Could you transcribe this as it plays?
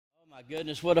My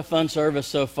goodness, what a fun service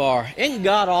so far. Isn't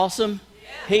God awesome?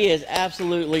 He is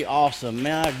absolutely awesome.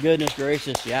 My goodness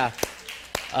gracious, yeah.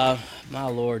 My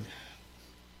Lord,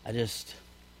 I just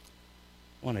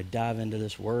want to dive into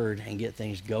this word and get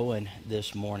things going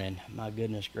this morning. My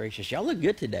goodness gracious. Y'all look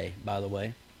good today, by the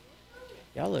way.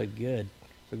 Y'all look good.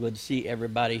 So good to see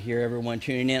everybody here, everyone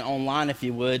tuning in online, if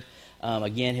you would.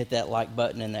 Again, hit that like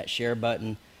button and that share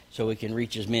button so we can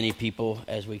reach as many people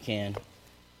as we can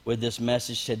with this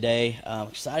message today. I'm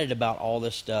excited about all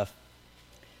this stuff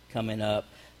coming up.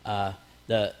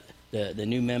 The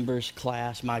new members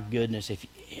class, my goodness,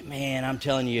 I'm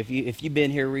telling you, if you've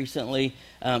been here recently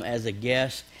as a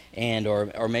guest and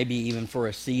or maybe even for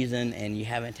a season and you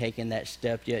haven't taken that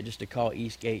step yet just to call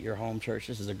Eastgate your home church,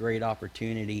 this is a great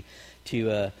opportunity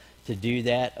to do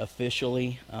that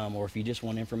officially, or if you just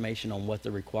want information on what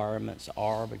the requirements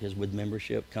are, because with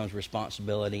membership comes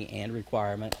responsibility and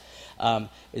requirement,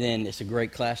 then it's a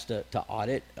great class to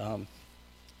audit.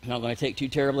 Not going to take too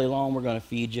terribly long. We're going to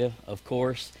feed you, of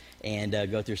course, and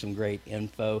go through some great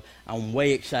info. I'm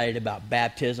way excited about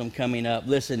baptism coming up.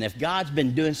 Listen, if God's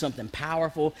been doing something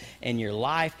powerful in your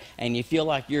life and you feel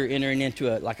like you're entering into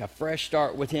a fresh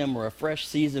start with Him or a fresh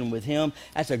season with Him,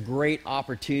 that's a great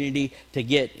opportunity to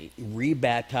get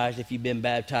rebaptized if you've been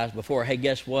baptized before. Hey,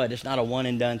 guess what? It's not a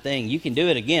one-and-done thing. You can do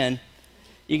it again.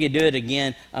 You can do it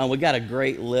again. We got a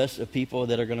great list of people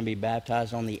that are going to be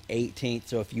baptized on the 18th,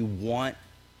 so if you want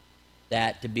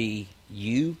that to be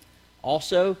you.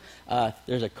 Also,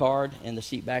 there's a card in the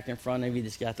seat back in front of you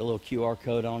that's got the little QR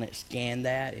code on it. Scan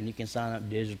that, and you can sign up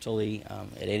digitally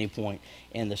at any point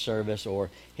in the service or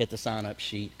hit the sign-up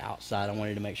sheet outside. I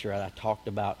wanted to make sure that I talked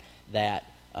about that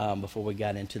before we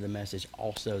got into the message.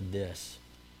 Also this,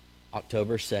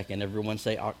 October 2nd. Everyone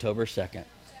say October 2nd.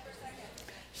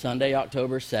 Sunday,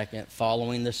 October 2nd,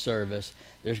 following the service,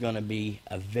 there's going to be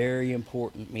a very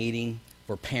important meeting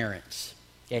for parents.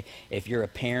 Okay? If you're a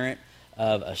parent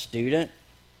of a student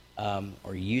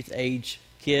or youth age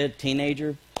kid,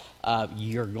 teenager,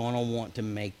 you're going to want to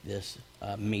make this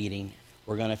meeting.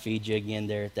 We're going to feed you again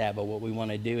there at that. But what we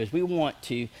want to do is we want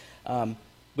to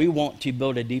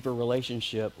build a deeper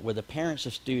relationship with the parents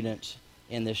of students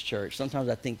in this church. Sometimes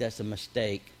I think that's a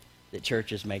mistake that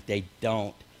churches make. They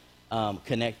don't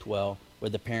connect well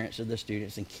with the parents of the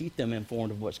students and keep them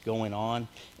informed of what's going on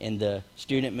in the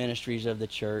student ministries of the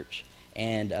church.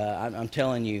 And I'm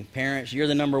telling you, parents, you're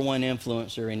the number one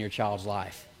influencer in your child's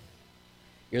life.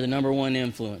 You're the number one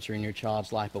influencer in your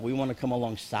child's life. But we want to come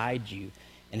alongside you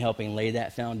in helping lay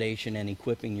that foundation and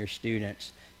equipping your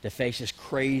students to face this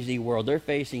crazy world. They're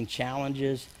facing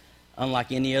challenges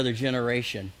unlike any other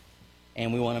generation.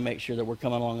 And we want to make sure that we're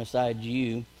coming alongside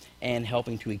you and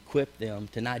helping to equip them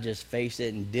to not just face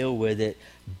it and deal with it,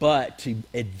 but to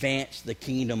advance the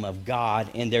kingdom of God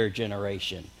in their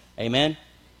generation. Amen?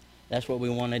 That's what we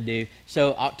want to do.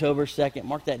 So October 2nd,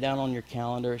 mark that down on your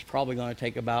calendar. It's probably going to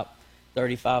take about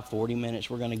 35, 40 minutes.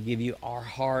 We're going to give you our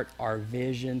heart, our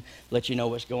vision, let you know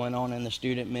what's going on in the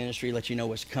student ministry, let you know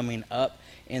what's coming up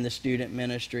in the student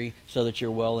ministry so that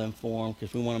you're well informed,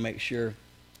 because we want to make sure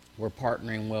we're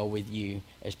partnering well with you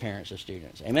as parents of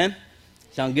students. Amen?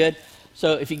 Sound good?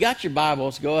 So if you got your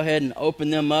Bibles, go ahead and open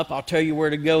them up. I'll tell you where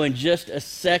to go in just a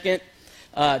second.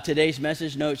 Today's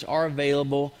message notes are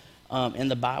available in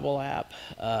the Bible app.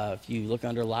 If you look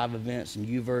under live events and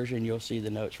YouVersion, you'll see the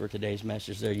notes for today's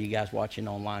message there. You guys watching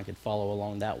online can follow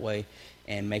along that way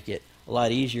and make it a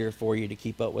lot easier for you to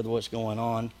keep up with what's going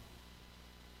on.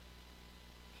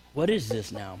 What is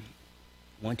this now?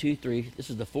 1, 2, 3. This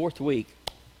is the 4th week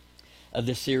of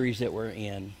this series that we're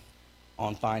in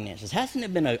on finances. Hasn't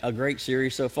it been a great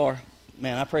series so far?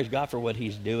 Man, I praise God for what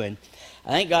He's doing. I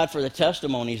thank God for the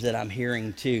testimonies that I'm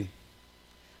hearing too.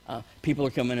 People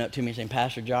are coming up to me saying,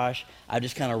 Pastor Josh, I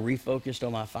just kind of refocused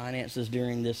on my finances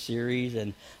during this series,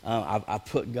 and I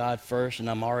put God first, and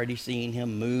I'm already seeing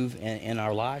Him move in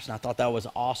our lives, and I thought that was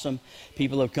awesome.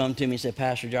 People have come to me and said,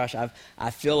 Pastor Josh, I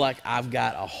feel like I've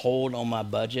got a hold on my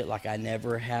budget like I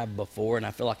never have before, and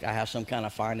I feel like I have some kind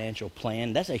of financial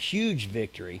plan. That's a huge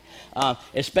victory,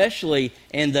 especially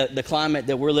in the climate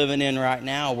that we're living in right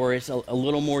now, where it's a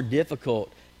little more difficult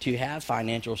to have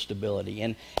financial stability.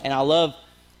 And I love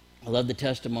the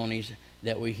testimonies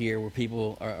that we hear where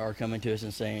people are coming to us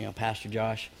and saying, Pastor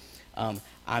Josh, we're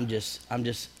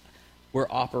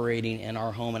operating in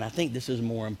our home, and I think this is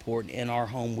more important. In our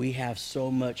home, we have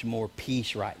so much more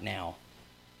peace right now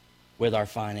with our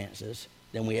finances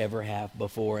than we ever have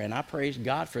before, and I praise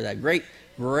God for that.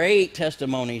 Great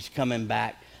testimonies coming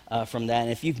back from that.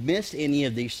 And if you've missed any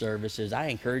of these services, I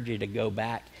encourage you to go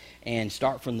back and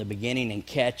start from the beginning and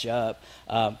catch up.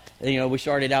 We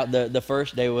started out the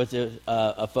first day with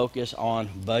a focus on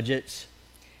budgets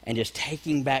and just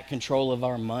taking back control of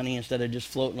our money instead of just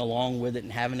floating along with it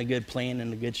and having a good plan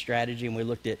and a good strategy. And we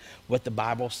looked at what the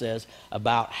Bible says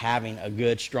about having a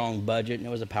good, strong budget, and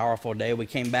it was a powerful day. We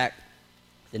came back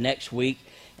the next week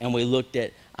and we looked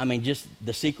at, just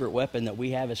the secret weapon that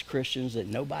we have as Christians that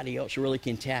nobody else really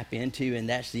can tap into, and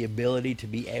that's the ability to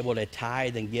be able to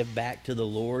tithe and give back to the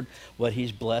Lord what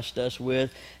He's blessed us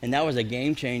with. And that was a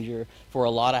game changer for a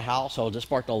lot of households. It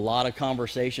sparked a lot of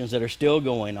conversations that are still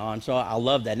going on. So I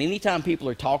love that. Anytime people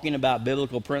are talking about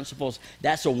biblical principles,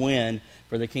 that's a win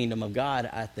for the kingdom of God,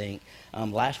 I think.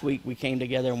 Last week we came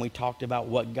together and we talked about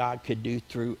what God could do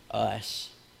through us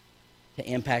to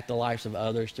impact the lives of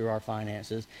others through our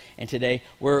finances. And today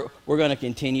we're going to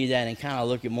continue that and kind of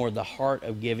look at more the heart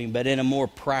of giving, but in a more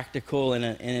practical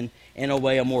and in a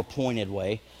way, a more pointed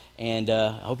way. And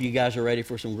I hope you guys are ready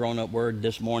for some grown-up word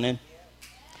this morning.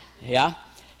 Yeah?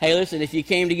 Hey, listen, if you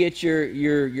came to get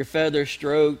your feathers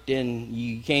stroked and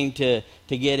you came to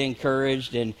get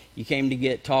encouraged and you came to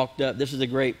get talked up, this is a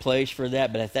great place for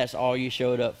that. But if that's all you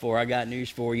showed up for, I got news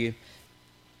for you.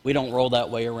 We don't roll that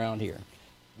way around here.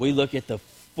 We look at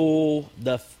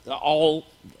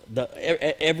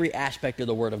every aspect of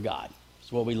the Word of God.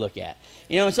 That's what we look at.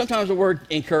 And sometimes the Word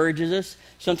encourages us.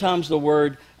 Sometimes the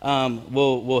Word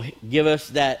will give us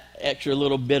that extra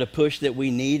little bit of push that we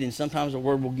need. And sometimes the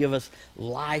Word will give us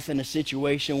life in a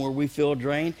situation where we feel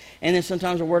drained. And then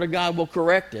sometimes the Word of God will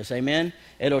correct us. Amen?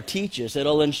 It'll teach us.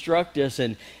 It'll instruct us.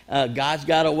 And God's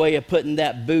got a way of putting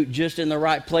that boot just in the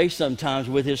right place sometimes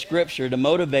with His Scripture to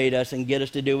motivate us and get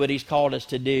us to do what He's called us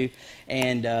to do.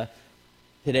 And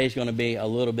today's going to be a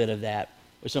little bit of that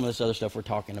with some of this other stuff we're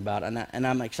talking about. And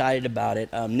I'm excited about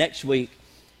it. Next week,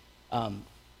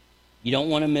 you don't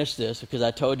want to miss this because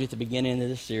I told you at the beginning of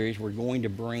this series we're going to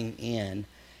bring in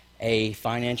a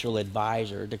financial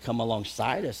advisor to come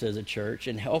alongside us as a church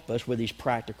and help us with these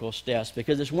practical steps,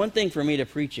 because it's one thing for me to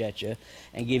preach at you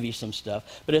and give you some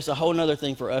stuff, but it's a whole other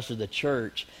thing for us as the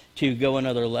church to go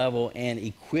another level and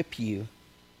equip you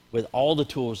with all the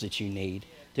tools that you need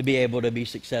to be able to be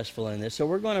successful in this. So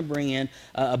we're going to bring in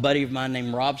a buddy of mine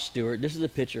named Rob Stewart. This is a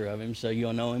picture of him, so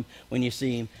you'll know him when you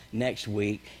see him next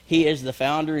week. He is the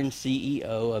founder and CEO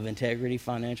of Integrity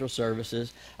Financial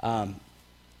Services.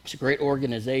 It's a great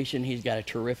organization. He's got a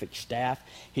terrific staff.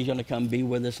 He's going to come be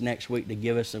with us next week to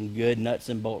give us some good nuts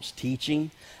and bolts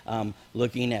teaching,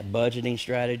 looking at budgeting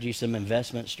strategies, some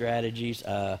investment strategies,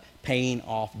 paying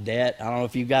off debt. I don't know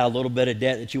if you've got a little bit of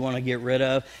debt that you want to get rid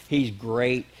of. He's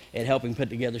great at helping put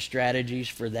together strategies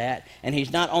for that. And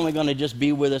he's not only going to just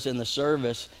be with us in the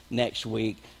service next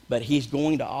week, but he's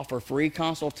going to offer free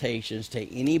consultations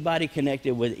to anybody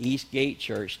connected with Eastgate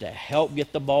Church to help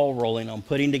get the ball rolling on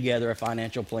putting together a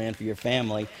financial plan for your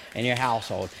family and your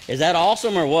household. Is that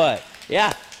awesome or what?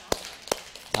 Yeah.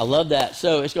 I love that.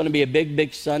 So it's going to be a big,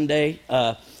 big Sunday.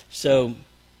 So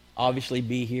obviously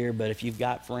be here, but if you've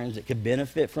got friends that could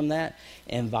benefit from that,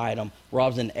 invite them.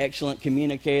 Rob's an excellent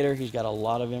communicator. He's got a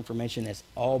lot of information that's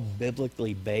all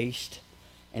biblically based,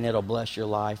 and it'll bless your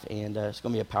life, and it's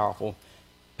going to be a powerful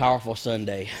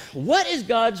Sunday. What is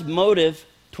God's motive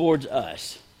towards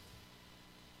us?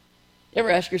 You ever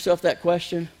ask yourself that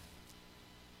question?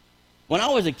 When I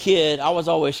was a kid, I was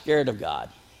always scared of God,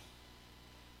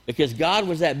 because God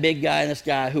was that big guy in the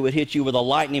sky who would hit you with a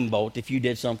lightning bolt if you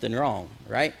did something wrong,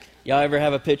 right? Y'all ever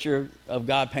have a picture of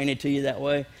God painted to you that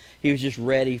way? He was just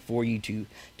ready for you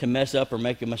to mess up or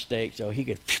make a mistake so he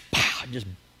could just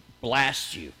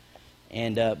blast you.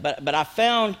 And but I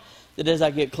found that as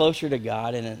I get closer to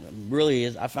God, and it really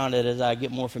is, I found that as I get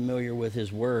more familiar with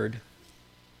His Word,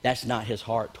 that's not His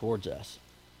heart towards us.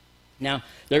 Now,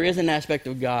 there is an aspect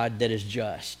of God that is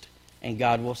just, and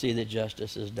God will see that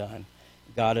justice is done.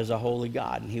 God is a holy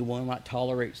God, and He will not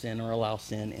tolerate sin or allow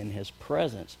sin in His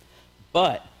presence.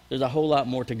 But there's a whole lot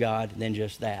more to God than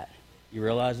just that. You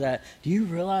realize that? Do you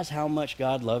realize how much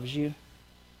God loves you?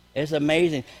 It's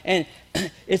amazing. And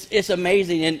it's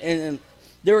amazing. And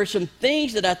there are some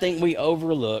things that I think we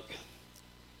overlook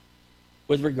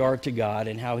with regard to God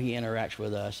and how He interacts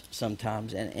with us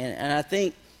sometimes. And I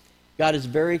think God is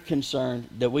very concerned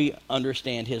that we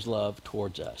understand His love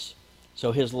towards us.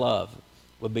 So His love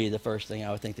would be the first thing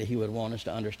I would think that He would want us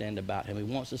to understand about Him. He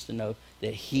wants us to know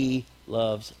that He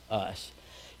loves us.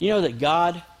 You know that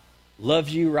God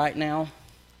loves you right now,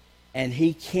 and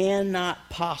He cannot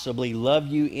possibly love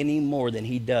you any more than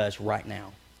He does right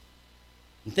now.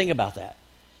 And think about that.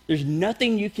 There's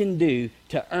nothing you can do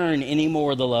to earn any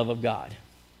more of the love of God.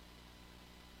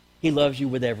 He loves you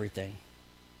with everything.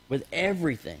 With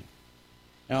everything.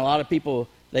 And a lot of people,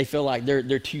 they feel like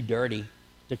they're too dirty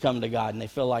to come to God, and they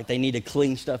feel like they need to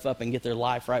clean stuff up and get their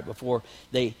life right before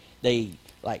they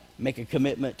like make a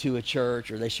commitment to a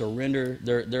church, or they surrender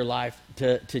their life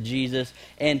to Jesus.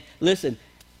 And listen,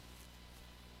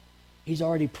 He's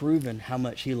already proven how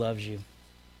much He loves you.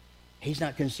 He's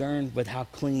not concerned with how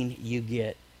clean you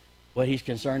get. What He's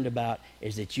concerned about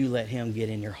is that you let Him get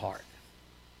in your heart.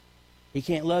 He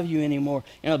can't love you anymore.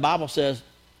 You know, the Bible says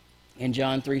in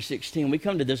John 3:16, we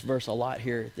come to this verse a lot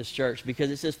here at this church,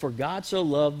 because it says, "For God so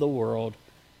loved the world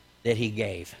that He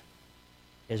gave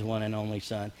His one and only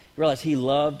Son." You realize He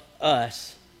loved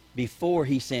us before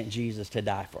He sent Jesus to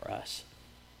die for us.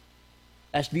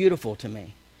 That's beautiful to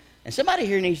me. And somebody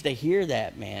here needs to hear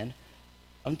that, man.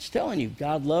 I'm just telling you,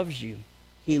 God loves you.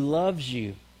 He loves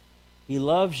you. He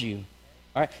loves you.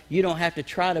 All right? You don't have to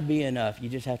try to be enough. You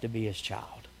just have to be His child.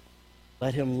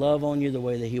 Let Him love on you the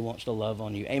way that He wants to love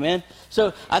on you. Amen?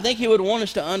 So I think He would want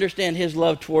us to understand His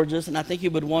love towards us, and I think He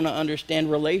would want to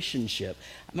understand relationship.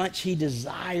 How much He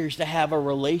desires to have a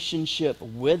relationship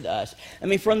with us. I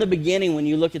mean, from the beginning, when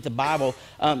you look at the Bible,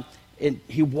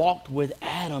 He walked with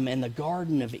Adam in the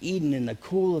Garden of Eden in the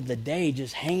cool of the day,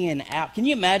 just hanging out. Can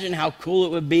you imagine how cool it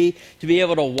would be to be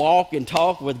able to walk and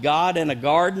talk with God in a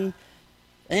garden?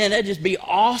 Man, that'd just be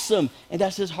awesome. And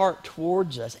that's His heart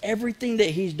towards us. Everything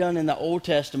that He's done in the Old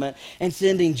Testament and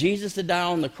sending Jesus to die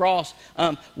on the cross,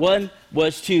 one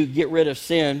was to get rid of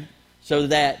sin so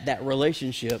that that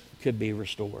relationship could be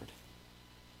restored.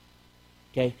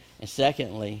 Okay? And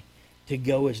secondly, to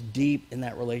go as deep in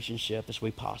that relationship as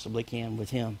we possibly can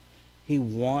with Him. He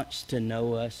wants to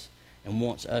know us and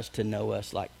wants us to know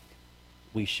us like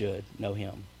we should know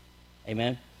Him.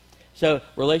 Amen? So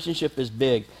relationship is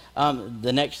big.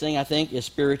 The next thing I think is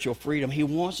spiritual freedom. He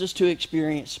wants us to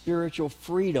experience spiritual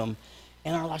freedom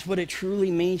in our lives, what it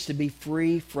truly means to be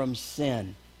free from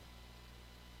sin.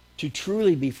 To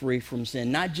truly be free from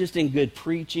sin, not just in good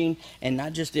preaching and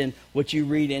not just in what you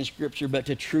read in Scripture, but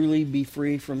to truly be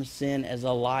free from sin as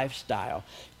a lifestyle.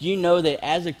 Do you know that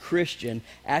as a Christian,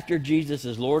 after Jesus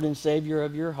is Lord and Savior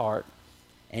of your heart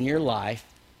and your life,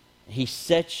 He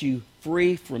sets you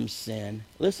free from sin.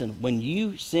 Listen, when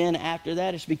you sin after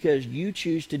that, it's because you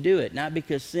choose to do it, not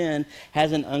because sin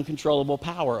has an uncontrollable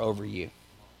power over you.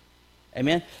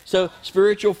 Amen? So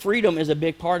spiritual freedom is a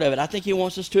big part of it. I think He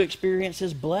wants us to experience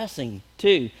His blessing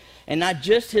too. And not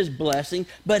just His blessing,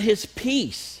 but His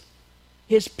peace.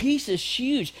 His peace is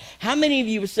huge. How many of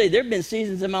you would say, there have been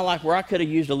seasons in my life where I could have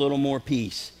used a little more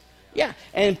peace? Yeah,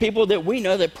 and people that we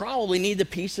know that probably need the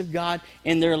peace of God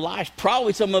in their lives.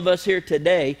 Probably some of us here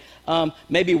today,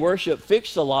 maybe worship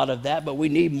fixed a lot of that, but we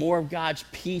need more of God's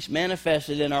peace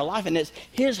manifested in our life. And it's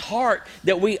His heart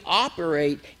that we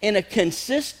operate in a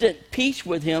consistent peace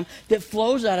with Him that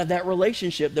flows out of that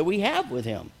relationship that we have with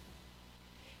Him.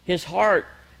 His heart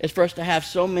is for us to have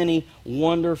so many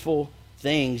wonderful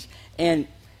things. And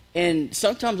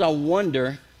sometimes I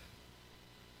wonder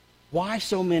why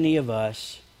so many of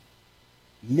us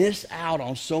miss out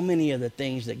on so many of the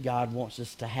things that God wants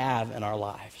us to have in our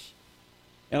lives.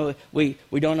 You know,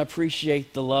 we don't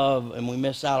appreciate the love, and we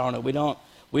miss out on it. We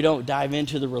don't dive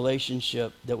into the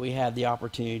relationship that we have the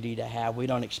opportunity to have. We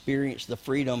don't experience the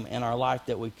freedom in our life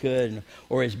that we could,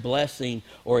 or His blessing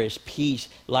or His peace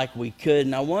like we could.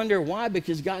 And I wonder why,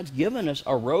 because God's given us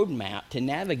a roadmap to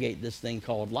navigate this thing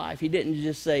called life. He didn't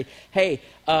just say, hey,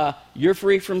 you're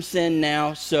free from sin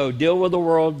now, so deal with the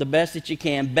world the best that you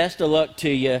can. Best of luck to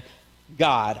you.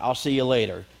 God, I'll see you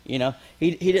later. You know,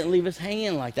 He didn't leave us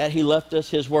hanging like that. He left us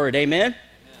His word. Amen?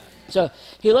 So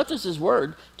He left us His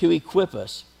word to equip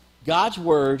us. God's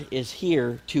word is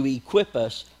here to equip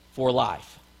us for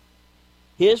life.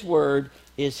 His word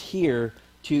is here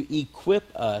to equip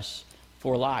us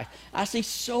for life. I see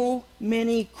so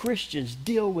many Christians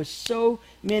deal with so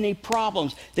many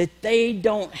problems that they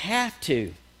don't have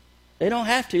to. They don't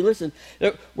have to. Listen,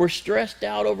 we're stressed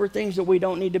out over things that we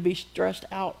don't need to be stressed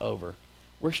out over.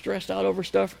 We're stressed out over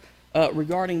stuff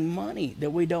regarding money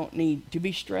that we don't need to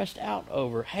be stressed out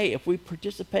over. Hey, if we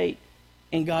participate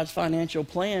in God's financial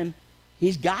plan,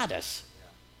 He's got us.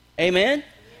 Amen?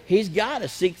 He's got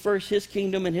us. Seek first His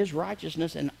kingdom and His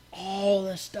righteousness, and all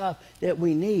the stuff that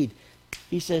we need,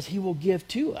 He says He will give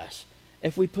to us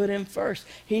if we put Him first.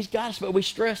 He's got us, but we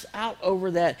stress out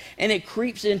over that, and it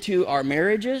creeps into our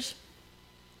marriages.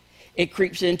 It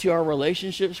creeps into our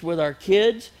relationships with our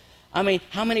kids. I mean,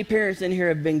 how many parents in here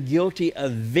have been guilty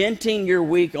of venting your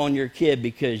week on your kid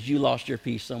because you lost your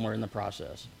peace somewhere in the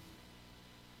process?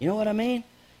 You know what I mean?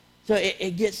 So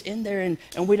it gets in there,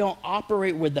 and we don't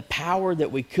operate with the power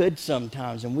that we could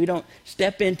sometimes, and we don't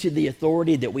step into the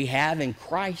authority that we have in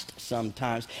Christ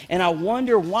sometimes. And I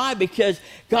wonder why, because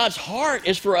God's heart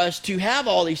is for us to have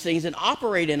all these things and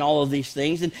operate in all of these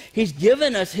things, and he's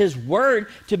given us his word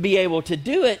to be able to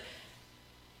do it.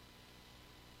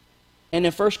 And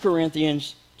in 1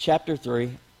 Corinthians chapter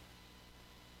 3,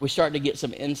 we start to get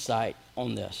some insight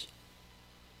on this.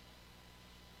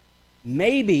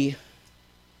 Maybe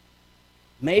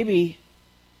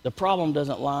the problem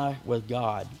doesn't lie with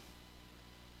God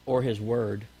or his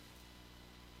word.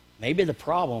 Maybe the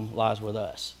problem lies with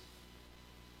us.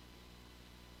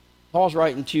 Paul's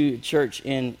writing to church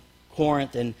in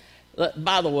Corinth, and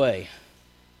by the way,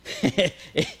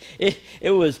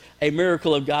 it was a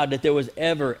miracle of God that there was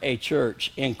ever a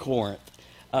church in Corinth.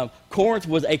 Corinth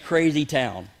was a crazy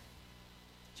town.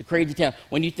 It's a crazy town.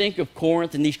 When you think of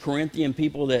Corinth and these Corinthian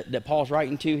people that Paul's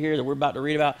writing to here that we're about to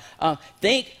read about,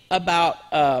 think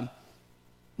about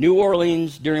New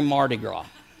Orleans during Mardi Gras.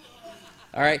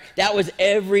 All right? That was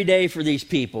every day for these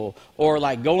people. Or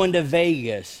like going to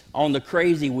Vegas on the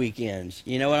crazy weekends.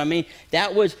 You know what I mean?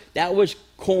 That was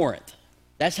Corinth.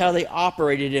 That's how they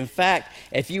operated. In fact,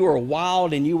 if you were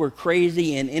wild and you were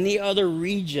crazy in any other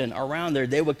region around there,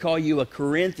 they would call you a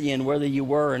Corinthian whether you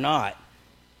were or not,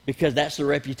 because that's the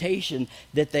reputation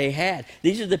that they had.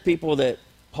 These are the people that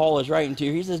Paul is writing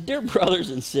to. He says, "Dear brothers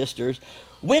and sisters,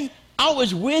 when I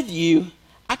was with you,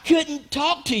 I couldn't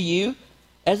talk to you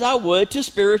as I would to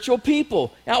spiritual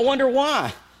people." Now, I wonder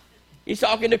why. He's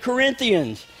talking to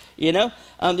Corinthians. You know,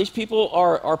 these people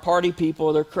are party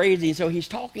people. They're crazy. So he's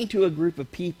talking to a group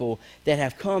of people that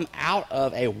have come out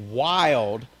of a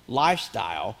wild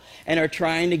lifestyle and are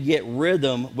trying to get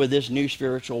rhythm with this new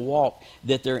spiritual walk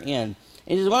that they're in.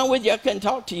 And he says, "When I'm with you, I couldn't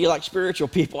talk to you like spiritual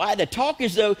people. I had to talk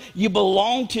as though you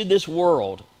belonged to this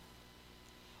world,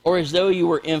 or as though you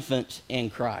were infants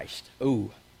in Christ."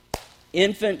 Ooh,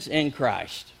 infants in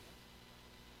Christ.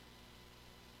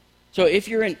 So if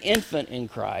you're an infant in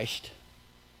Christ,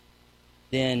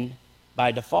 then by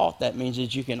default that means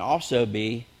that you can also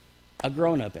be a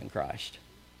grown-up in Christ,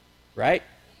 right?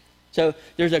 So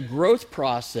there's a growth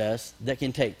process that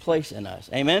can take place in us.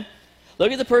 Amen?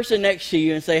 Look at the person next to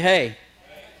you and say, "Hey,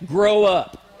 grow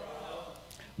up.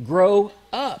 Grow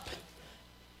up."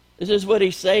 This is what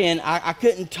he's saying. I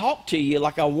couldn't talk to you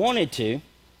like I wanted to.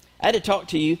 I had to talk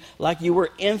to you like you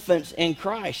were infants in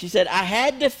Christ. He said, "I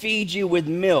had to feed you with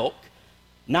milk,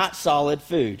 not solid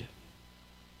food,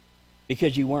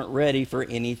 because you weren't ready for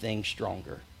anything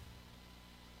stronger."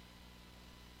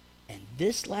 And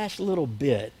this last little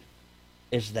bit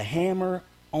is the hammer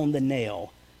on the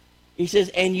nail. He says,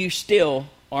 "And you still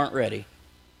aren't ready."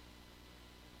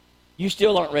 You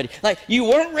still aren't ready. Like, you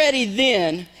weren't ready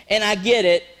then, and I get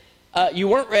it. You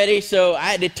weren't ready, so I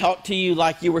had to talk to you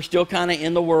like you were still kind of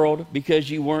in the world because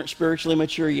you weren't spiritually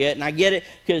mature yet. And I get it,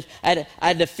 because I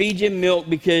had to feed you milk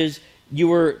because you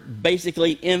were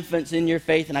basically infants in your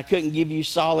faith, and I couldn't give you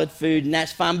solid food, and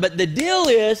that's fine. But the deal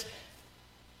is,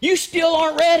 you still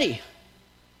aren't ready.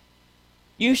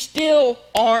 You still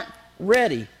aren't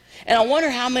ready. And I wonder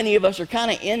how many of us are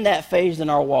kind of in that phase in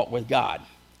our walk with God.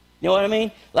 You know what I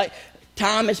mean? Like,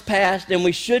 time has passed, and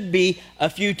we should be a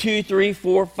few, 2, 3,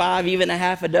 4, 5, even a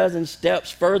half a dozen steps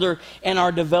further in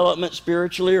our development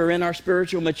spiritually or in our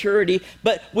spiritual maturity,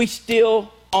 but we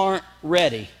still aren't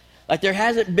ready. Like, there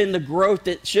hasn't been the growth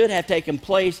that should have taken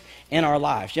place in our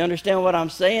lives. You understand what I'm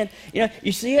saying? You know,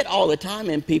 you see it all the time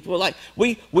in people. Like,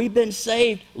 we've been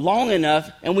saved long enough,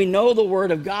 and we know the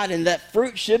Word of God, and that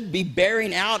fruit should be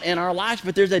bearing out in our lives.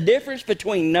 But there's a difference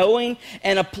between knowing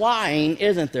and applying,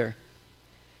 isn't there?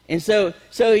 And so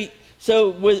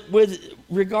with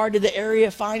regard to the area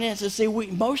of finances, see,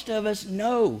 most of us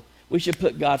know we should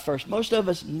put God first. Most of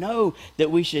us know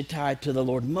that we should tithe to the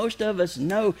Lord. Most of us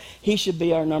know He should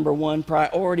be our number one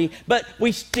priority, but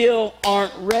we still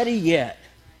aren't ready yet.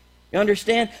 You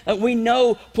understand? We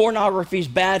know pornography is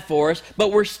bad for us,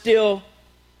 but we're still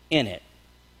in it.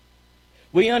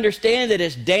 We understand that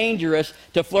it's dangerous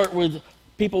to flirt with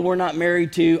people we're not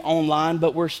married to online,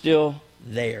 but we're still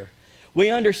there. We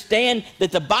understand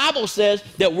that the Bible says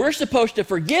that we're supposed to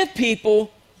forgive people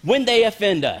when they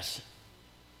offend us.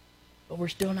 But we're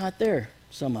still not there,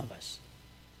 some of us.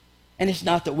 And it's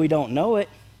not that we don't know it.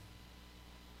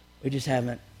 We just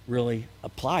haven't really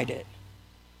applied it.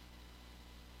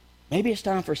 Maybe it's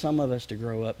time for some of us to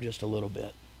grow up just a little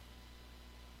bit.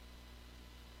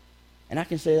 And I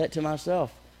can say that to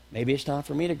myself. Maybe it's time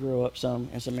for me to grow up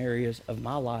in some areas of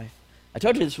my life. I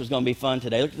told you this was going to be fun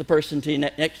today. Look at the person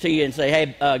next to you and say,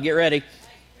 "Hey, get ready.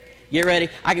 Get ready."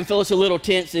 I can feel it's a little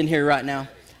tense in here right now.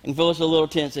 can feel us a little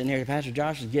tense in here. Pastor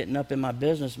Josh is getting up in my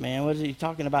business, man. What is he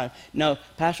talking about? No,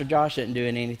 Pastor Josh isn't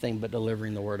doing anything but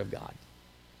delivering the Word of God.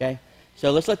 Okay?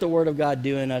 So let's let the Word of God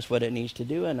do in us what it needs to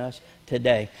do in us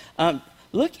today.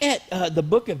 Look at the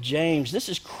book of James. This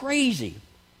is crazy.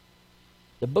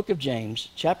 The book of James,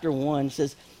 chapter 1,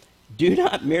 says, do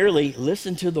not merely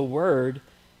listen to the Word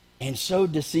and so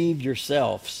deceive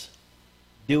yourselves.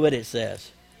 Do what it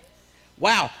says.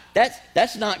 Wow,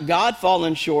 that's not God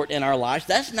falling short in our lives.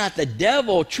 That's not the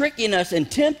devil tricking us and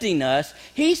tempting us.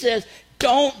 He says,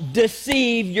 don't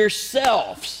deceive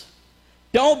yourselves.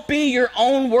 Don't be your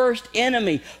own worst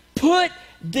enemy. Put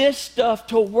this stuff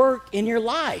to work in your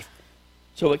life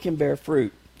so it can bear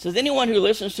fruit. It says, anyone who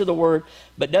listens to the word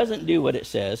but doesn't do what it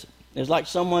says is like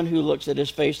someone who looks at his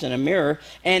face in a mirror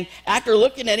and after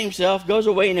looking at himself goes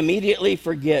away and immediately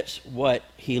forgets what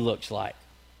he looks like.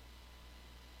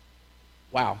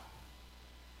 Wow.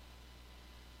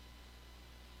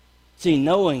 See,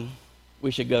 knowing we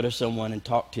should go to someone and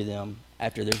talk to them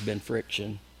after there's been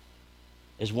friction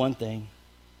is one thing,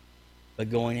 but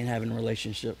going and having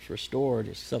relationships restored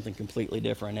is something completely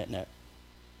different, isn't it?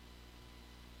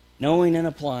 Knowing and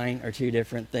applying are two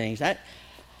different things.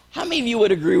 How many of you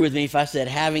would agree with me if I said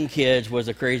having kids was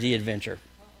a crazy adventure?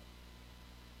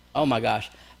 Oh my gosh.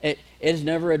 It is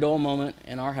never a dull moment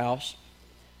in our house.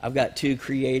 I've got two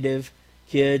creative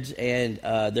kids, and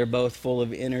they're both full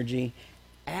of energy.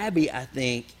 Abby, I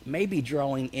think, may be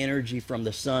drawing energy from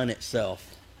the sun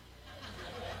itself.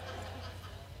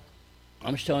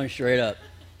 I'm just telling you straight up.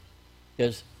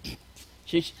 Because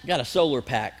she's got a solar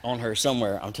pack on her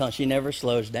somewhere. I'm telling you, she never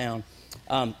slows down.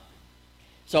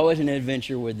 It's always an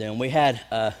adventure with them. We had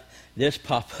this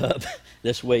pop up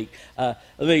this week. Let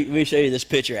me show you this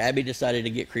picture. Abby decided to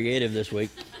get creative this week.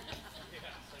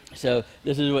 So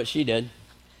this is what she did.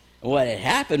 What had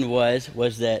happened was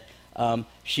that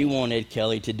she wanted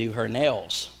Kelly to do her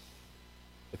nails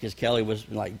because Kelly was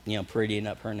prettying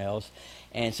up her nails.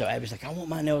 And so Abby's like, I want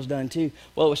my nails done too.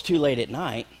 Well, it was too late at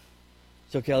night.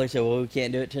 So Kelly said, well, we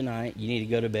can't do it tonight. You need to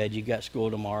go to bed. You've got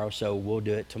school tomorrow, so we'll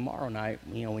do it tomorrow night,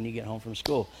 when you get home from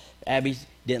school. Abby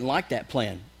didn't like that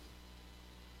plan.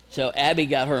 So Abby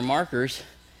got her markers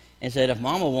and said, if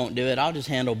Mama won't do it, I'll just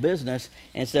handle business.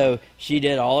 And so she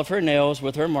did all of her nails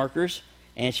with her markers.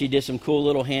 And she did some cool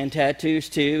little hand tattoos,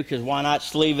 too, because why not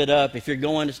sleeve it up? If you're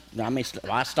going to,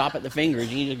 why stop at the fingers?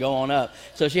 You need to go on up.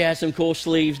 So she has some cool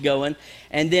sleeves going.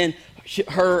 And then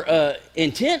her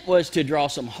intent was to draw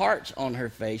some hearts on her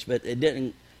face, but it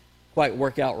didn't quite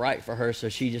work out right for her, so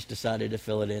she just decided to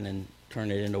fill it in and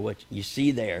turn it into what you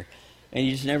see there. And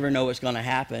you just never know what's going to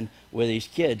happen with these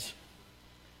kids.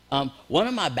 One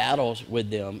of my battles with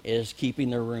them is keeping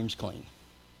their rooms clean.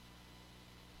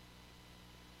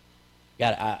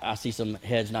 I see some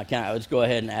heads not counting. Let's go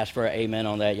ahead and ask for an amen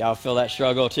on that. Y'all feel that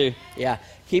struggle too? Yeah,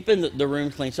 keeping the room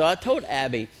clean. So I told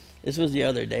Abby, this was the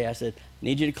other day, I said,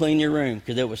 need you to clean your room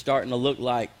because it was starting to look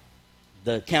like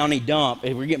the county dump.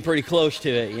 We're getting pretty close to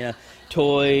it,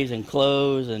 toys and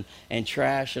clothes and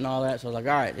trash and all that. So I was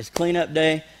like, all right, it's cleanup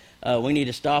day. We need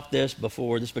to stop this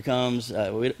before this becomes,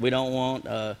 we don't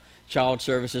want child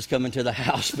services coming to the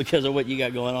house because of what you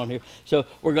got going on here. So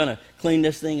we're going to clean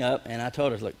this thing up. And I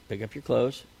told her, look, pick up your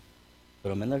clothes, put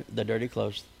them in the dirty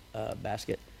clothes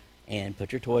basket, and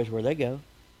put your toys where they go,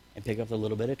 and pick up a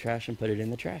little bit of trash and put it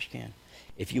in the trash can.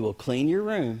 If you will clean your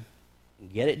room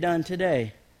and get it done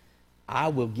today, I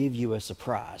will give you a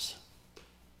surprise.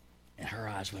 And her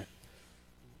eyes went,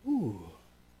 ooh.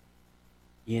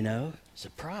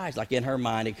 Surprise. Like in her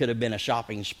mind, it could have been a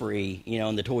shopping spree,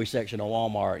 in the toy section of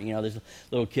Walmart. These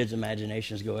little kids'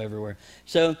 imaginations go everywhere.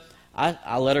 So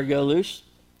I let her go loose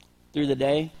through the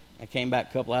day. I came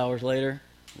back a couple hours later.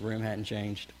 The room hadn't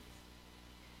changed.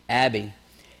 Abby,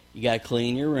 you got to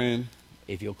clean your room.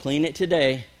 If you'll clean it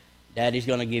today, Daddy's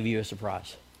going to give you a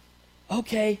surprise.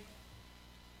 Okay.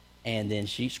 And then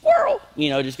she, squirrel,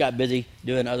 just got busy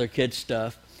doing other kids'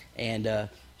 stuff. And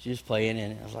she was playing,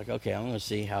 and I was like, okay, I'm going to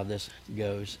see how this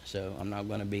goes. So I'm not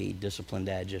going to be disciplined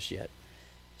dad just yet.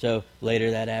 So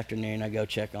later that afternoon, I go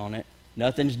check on it.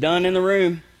 Nothing's done in the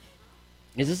room.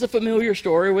 Is this a familiar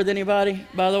story with anybody,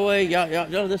 by the way? Y'all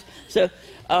know this? So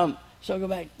I go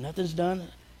back. Nothing's done.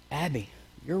 Abby,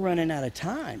 you're running out of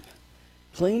time.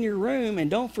 Clean your room,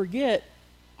 and don't forget,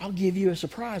 I'll give you a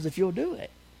surprise if you'll do it.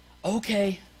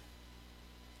 Okay.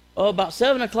 Well, about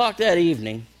 7 o'clock that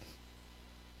evening,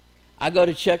 I go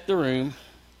to check the room,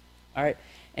 all right,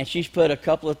 and she's put a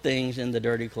couple of things in the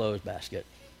dirty clothes basket,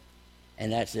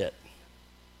 and that's it.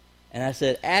 And I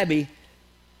said, Abby,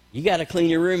 you got to clean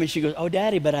your room. And she goes, oh,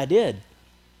 Daddy, but I did.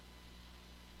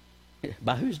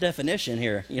 By whose definition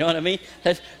here? You know what I mean?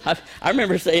 I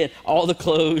remember saying all the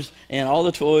clothes and all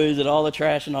the toys and all the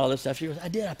trash and all this stuff. She goes, I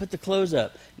did. I put the clothes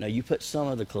up. No, you put some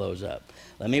of the clothes up.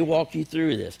 Let me walk you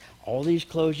through this. All these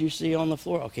clothes you see on the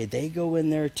floor, okay, they go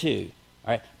in there too.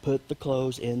 All right, put the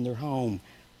clothes in their home.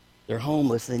 They're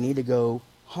homeless. They need to go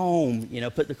home.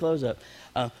 Put the clothes up.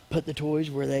 Put the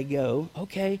toys where they go.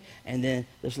 Okay, and then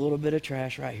this little bit of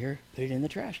trash right here, put it in the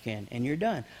trash can, and you're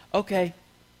done. Okay.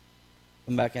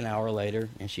 Come back an hour later,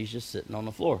 and she's just sitting on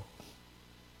the floor.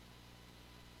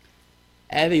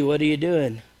 Abby, what are you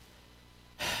doing?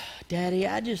 Daddy,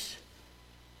 I'm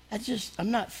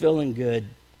not feeling good.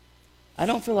 I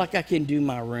don't feel like I can do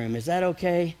my room. Is that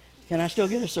okay? Can I still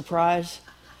get a surprise?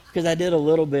 Because I did a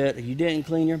little bit. You didn't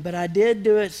clean your, but I did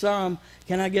do it some.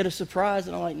 Can I get a surprise?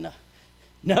 And I'm like, no.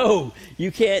 No,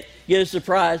 you can't get a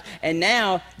surprise. And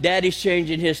now Daddy's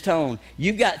changing his tone.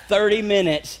 You've got 30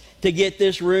 minutes to get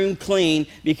this room clean,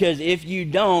 because if you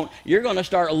don't, you're going to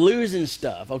start losing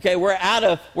stuff. Okay, we're out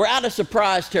of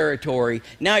surprise territory.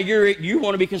 Now you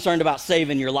want to be concerned about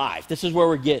saving your life. This is where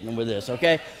we're getting with this.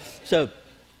 Okay, so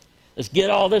let's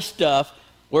get all this stuff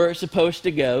where it's supposed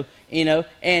to go.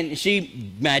 And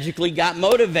she magically got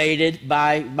motivated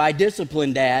by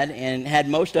discipline, Dad, and had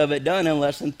most of it done in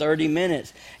less than 30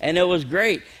 minutes. And it was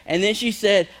great. And then she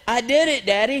said, I did it,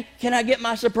 Daddy. Can I get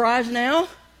my surprise now?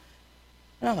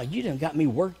 And I'm like, you done got me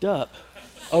worked up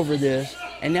over this.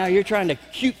 And now you're trying to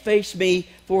cute face me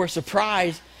for a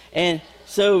surprise. And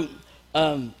so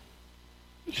I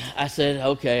said,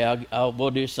 okay, we'll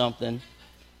do something.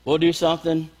 We'll do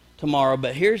something tomorrow.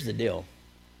 But here's the deal.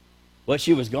 What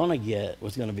she was going to get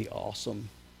was going to be awesome.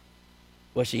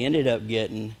 What she ended up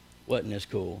getting wasn't as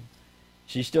cool.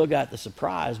 She still got the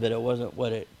surprise, but it wasn't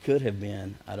what it could have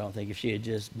been, I don't think, if she had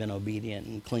just been obedient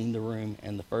and cleaned the room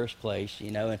in the first place,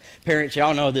 And parents,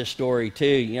 y'all know this story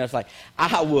too. It's like,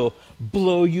 I will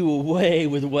blow you away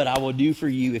with what I will do for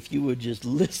you if you would just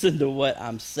listen to what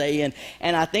I'm saying.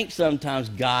 And I think sometimes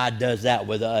God does that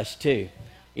with us too.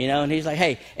 And he's like,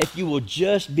 hey, if you will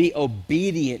just be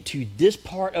obedient to this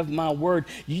part of my word,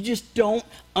 you just don't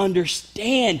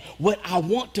understand what I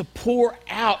want to pour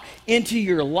out into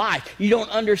your life. You don't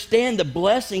understand the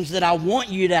blessings that I want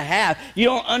you to have. You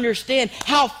don't understand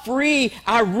how free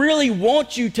I really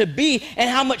want you to be and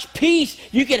how much peace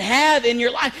you could have in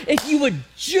your life if you would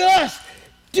just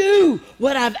do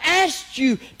what I've asked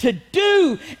you to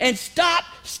do and stop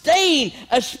staying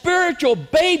a spiritual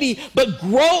baby, but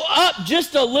grow up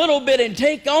just a little bit and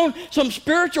take on some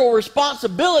spiritual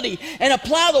responsibility and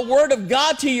apply the Word of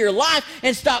God to your life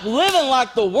and stop living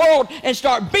like the world and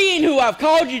start being who I've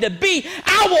called you to be.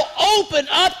 I will open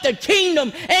up the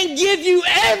kingdom and give you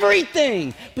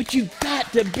everything, but you've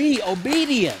got to be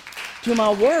obedient to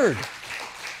my Word.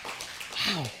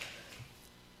 Wow.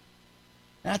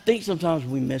 And I think sometimes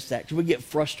we miss that because we get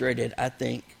frustrated, I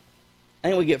think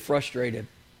we get frustrated.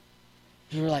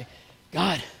 Because we're like,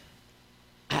 God,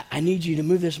 I need you to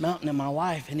move this mountain in my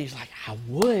life. And he's like, I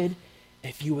would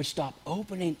if you would stop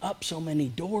opening up so many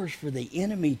doors for the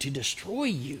enemy to destroy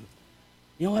you.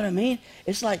 You know what I mean?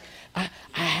 It's like, I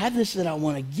have this that I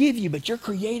want to give you, but you're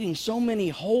creating so many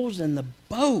holes in the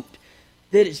boat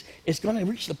that it's going to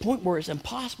reach the point where it's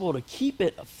impossible to keep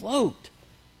it afloat.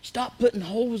 Stop putting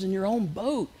holes in your own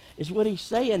boat, is what he's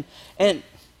saying. And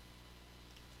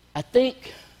I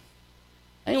think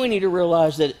we need to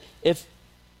realize that if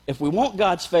we want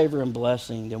God's favor and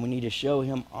blessing, then we need to show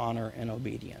him honor and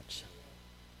obedience.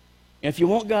 And if you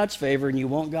want God's favor and you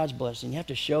want God's blessing, you have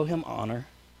to show him honor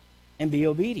and be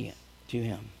obedient to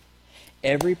him.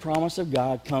 Every promise of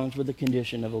God comes with a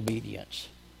condition of obedience.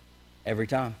 Every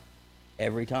time.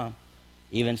 Every time.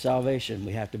 Even salvation,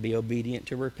 we have to be obedient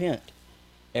to repent.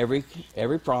 Every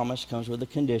promise comes with a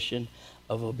condition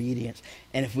of obedience.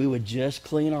 And if we would just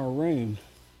clean our room,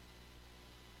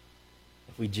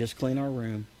 I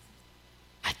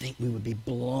think we would be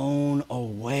blown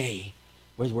away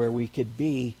with where we could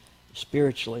be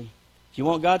spiritually. If you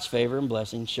want God's favor and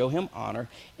blessing, show him honor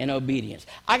and obedience.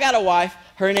 I got a wife.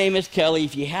 Her name is Kelly.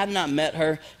 If you have not met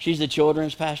her, she's the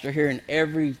children's pastor here, and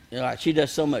she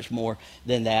does so much more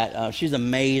than that. She's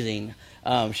amazing.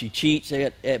 She cheats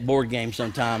at board games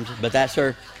sometimes, but that's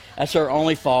her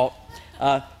only fault.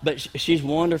 But she's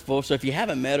wonderful. So if you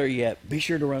haven't met her yet, be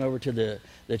sure to run over to the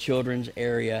children's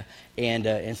area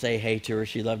and say hey to her.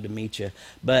 She'd love to meet you.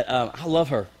 But I love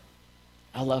her.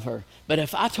 But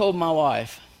if I told my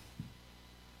wife,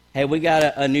 hey, we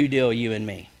got a new deal, you and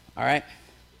me, all right?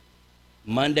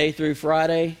 Monday through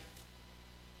Friday,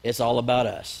 it's all about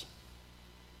us.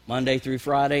 Monday through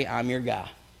Friday, I'm your guy.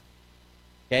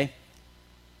 Okay?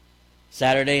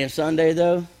 Saturday and Sunday,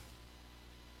 though,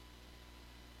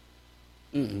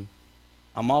 Mm-mm.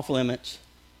 I'm off limits.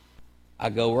 I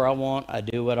go where I want. I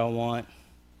do what I want.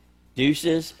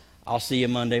 Deuces, I'll see you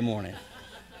Monday morning.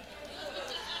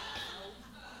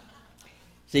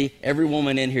 See, every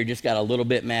woman in here just got a little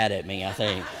bit mad at me, I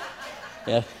think.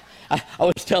 Yeah. I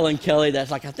was telling Kelly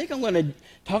that's like, I think I'm going to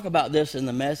talk about this in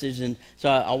the message. And so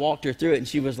I walked her through it, and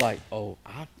she was like, oh,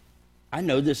 I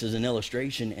know this is an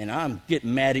illustration, and I'm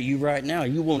getting mad at you right now.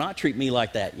 You will not treat me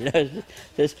like that. You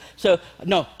know. So,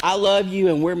 no, I love you,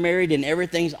 and we're married, and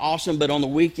everything's awesome, but on the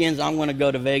weekends, I'm going to go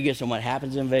to Vegas, and what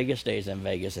happens in Vegas stays in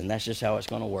Vegas, and that's just how it's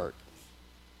going to work.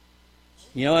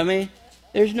 You know what I mean?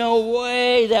 There's no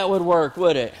way that would work,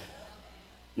 would it?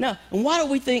 No. And why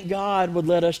do we think God would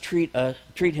let us treat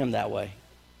him that way?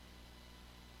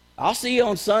 I'll see you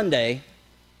on Sunday,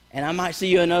 and I might see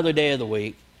you another day of the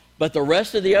week, but the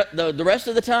rest of the rest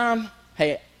of the time,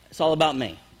 hey, it's all about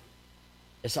me.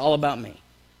 It's all about me.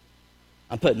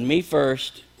 I'm putting me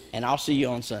first, and I'll see you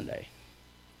on Sunday,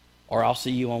 or I'll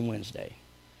see you on Wednesday,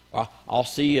 or I'll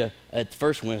see you at the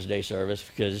first Wednesday service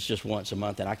because it's just once a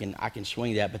month, and I can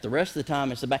swing that. But the rest of the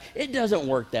time, it's about. It doesn't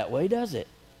work that way, does it?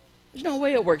 There's no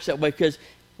way it works that way because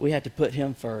we have to put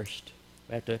him first.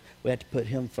 We have to put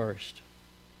him first.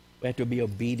 We have to be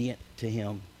obedient to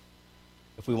him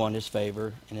if we want his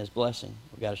favor and his blessing.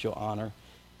 We've got to show honor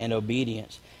and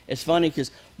obedience. It's funny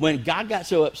because when God got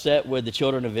so upset with the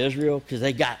children of Israel because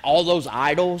they got all those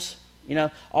idols, you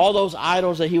know, all those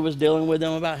idols that he was dealing with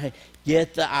them about, hey,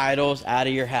 get the idols out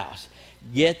of your house.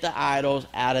 Get the idols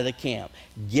out of the camp.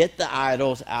 Get the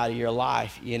idols out of your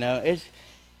life. You know,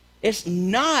 it's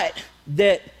not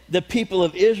that the people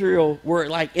of Israel were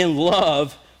like in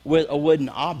love with a wooden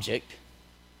object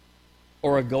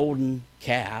or a golden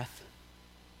calf.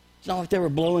 It's not like they were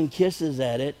blowing kisses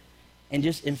at it and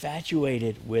just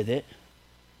infatuated with it.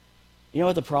 You know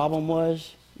what the problem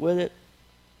was with it?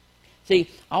 See,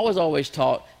 I was always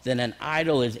taught that an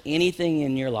idol is anything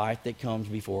in your life that comes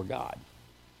before God.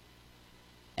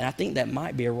 And I think that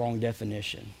might be a wrong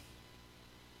definition.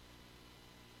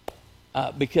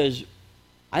 Because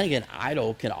I think an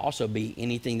idol can also be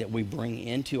anything that we bring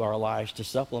into our lives to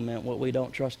supplement what we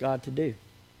don't trust God to do.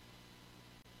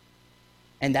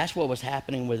 And that's what was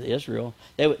happening with Israel.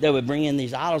 They would bring in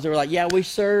these idols. They were like, yeah, we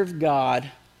serve God,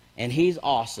 and he's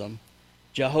awesome.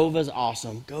 Jehovah's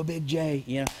awesome. Go Big J.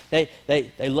 You know,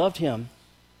 they loved him.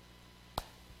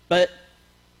 But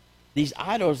these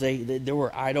idols, there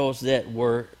were idols that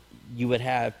you would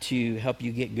have to help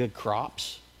you get good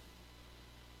crops.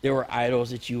 There were idols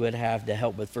that you would have to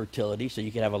help with fertility so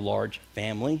you could have a large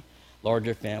family.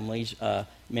 Larger families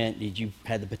meant that you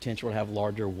had the potential to have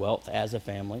larger wealth as a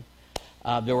family.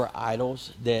 There were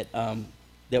idols that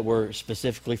were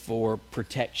specifically for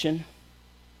protection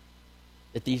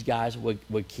that these guys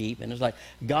would keep. And it's like,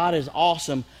 God is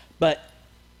awesome, but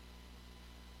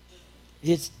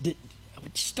we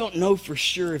just don't know for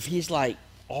sure if he's like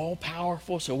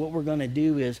all-powerful. So what we're going to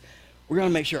do is we're going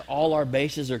to make sure all our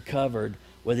bases are covered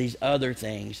with these other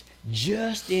things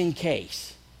just in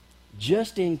case.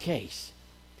 Just in case.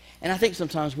 And I think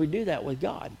sometimes we do that with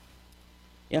God.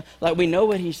 You know, like we know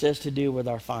what he says to do with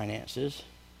our finances,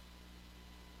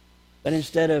 but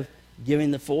instead of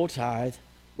giving the full tithe,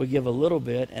 we give a little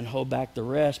bit and hold back the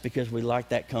rest because we like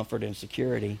that comfort and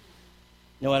security. You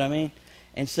know what I mean?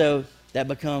 And so that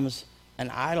becomes an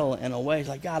idol in a way. It's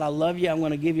like, God, I love you. I'm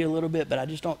going to give you a little bit, but I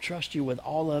just don't trust you with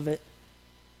all of it.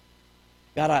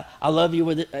 God, I love you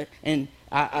with it, and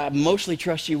I mostly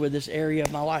trust you with this area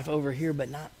of my life over here, but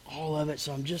not all of it,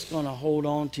 so I'm just going to hold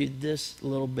on to this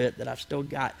little bit that I've still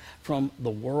got from the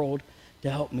world to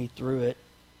help me through it.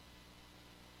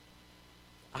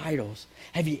 Idols.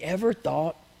 Have you ever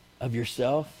thought of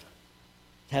yourself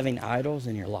having idols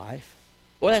in your life?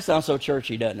 Well, that sounds so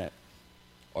churchy, doesn't it?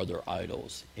 Are there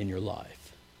idols in your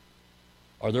life?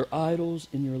 Are there idols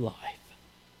in your life?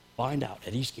 Find out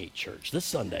at Eastgate Church this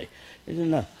Sunday.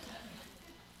 Isn't it?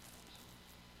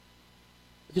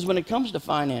 Because when it comes to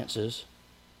finances,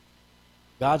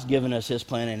 God's given us his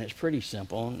plan, and it's pretty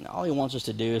simple. And all he wants us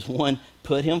to do is, one,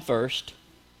 put him first.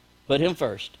 Put him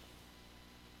first.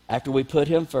 After we put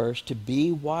him first, to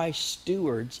be wise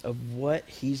stewards of what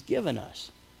he's given us.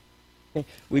 Okay?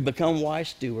 We become wise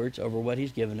stewards over what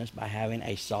he's given us by having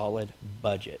a solid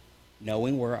budget.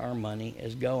 knowing where our money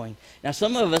is going. Now,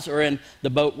 some of us are in the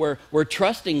boat where we're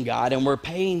trusting God and we're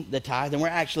paying the tithe and we're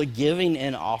actually giving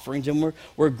in offerings and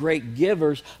we're great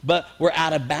givers, but we're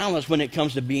out of balance when it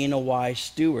comes to being a wise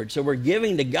steward. So we're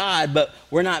giving to God, but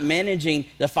we're not managing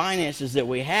the finances that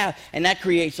we have, and that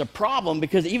creates a problem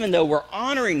because even though we're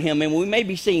honoring Him and we may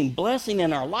be seeing blessing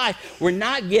in our life, we're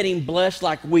not getting blessed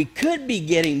like we could be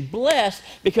getting blessed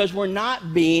because we're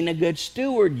not being a good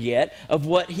steward yet of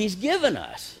what He's given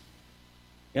us.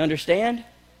 You understand?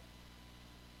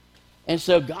 And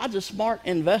so God's a smart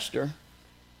investor,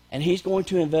 and He's going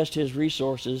to invest His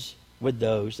resources with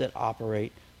those that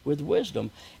operate with wisdom.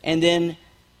 And then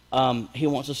He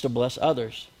wants us to bless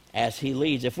others as He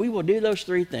leads. If we will do those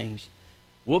three things,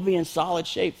 we'll be in solid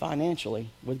shape financially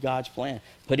with God's plan.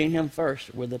 Putting Him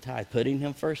first with the tithe, putting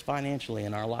Him first financially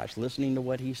in our lives, listening to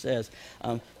what He says,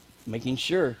 making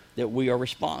sure that we are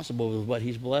responsible with what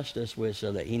He's blessed us with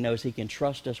so that He knows He can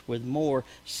trust us with more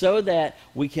so that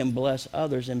we can bless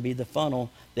others and be the funnel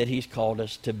that He's called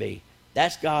us to be.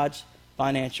 That's God's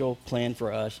financial plan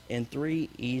for us in 3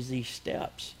 easy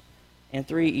steps.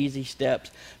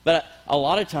 But a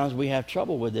lot of times we have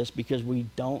trouble with this because we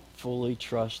don't fully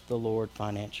trust the Lord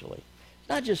financially.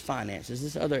 Not just finances,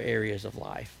 it's other areas of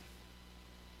life.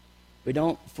 We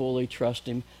don't fully trust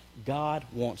Him. God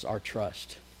wants our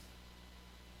trust.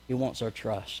 He wants our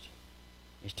trust.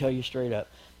 Just tell you straight up,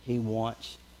 He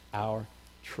wants our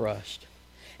trust.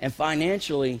 And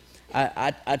financially,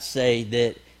 I'd say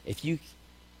that if you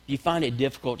find it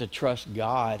difficult to trust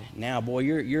God now, boy,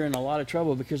 you're in a lot of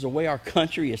trouble because the way our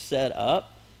country is set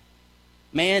up,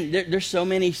 man, there's so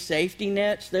many safety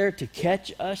nets there to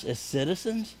catch us as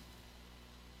citizens.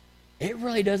 It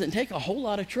really doesn't take a whole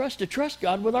lot of trust to trust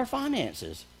God with our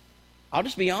finances. I'll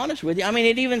just be honest with you. I mean,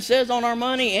 it even says on our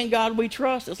money, in God we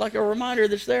trust. It's like a reminder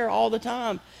that's there all the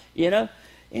time, you know.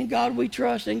 In God we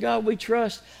trust, in God we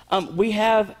trust. We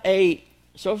have a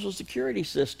Social Security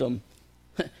system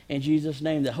in Jesus'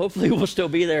 name that hopefully will still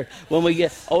be there when we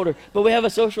get older. But we have a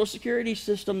Social Security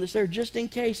system that's there just in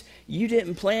case you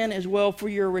didn't plan as well for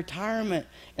your retirement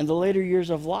in the later years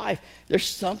of life. There's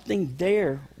something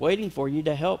there waiting for you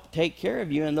to help take care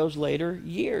of you in those later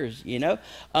years, you know.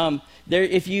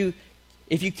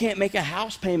 If you can't make a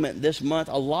house payment this month,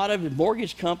 a lot of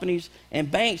mortgage companies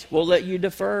and banks will let you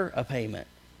defer a payment.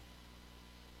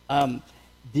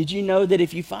 Did you know that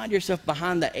if you find yourself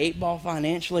behind the 8 ball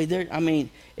financially,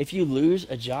 if you lose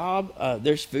a job,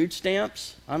 there's food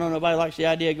stamps. I know nobody likes the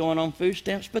idea of going on food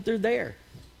stamps, but they're there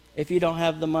if you don't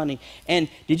have the money. And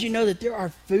did you know that there are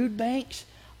food banks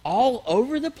all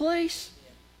over the place?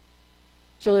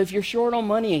 So if you're short on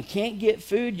money and can't get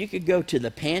food, you could go to the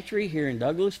Pantry here in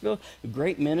Douglasville, a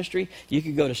great ministry. You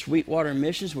could go to Sweetwater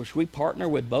Missions, which we partner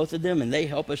with both of them, and they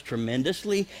help us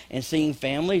tremendously in seeing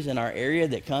families in our area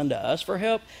that come to us for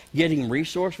help, getting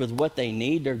resource with what they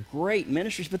need. They're great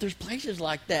ministries, but there's places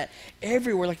like that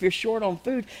everywhere. Like if you're short on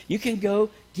food, you can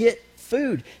go get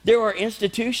food. There are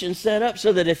institutions set up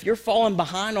so that if you're falling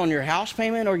behind on your house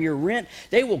payment or your rent,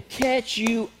 they will catch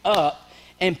you up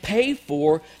and pay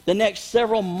for the next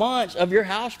several months of your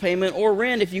house payment or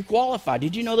rent if you qualify.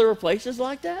 Did you know there were places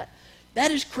like that? That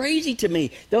is crazy to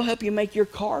me. They'll help you make your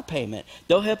car payment.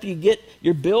 They'll help you get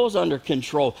your bills under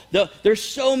control. There's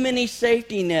so many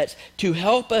safety nets to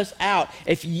help us out.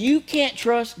 If you can't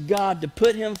trust God to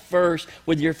put Him first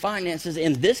with your finances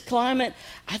in this climate,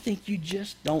 I think you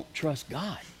just don't trust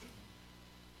God.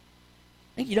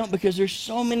 I think you don't, because there's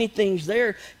so many things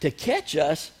there to catch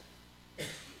us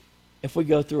if we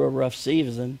go through a rough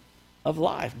season of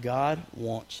life. God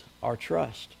wants our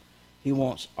trust. He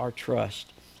wants our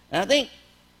trust. And I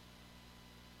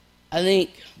think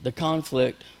the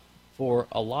conflict for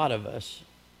a lot of us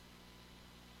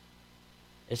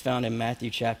is found in Matthew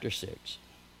chapter 6.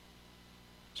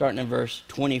 Starting in verse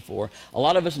 24. A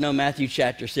lot of us know Matthew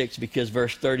chapter 6 because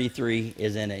verse 33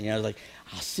 is in it. You know, like,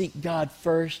 I'll seek God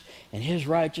first and His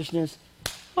righteousness.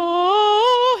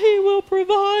 Oh, He will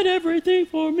provide everything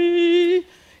for me.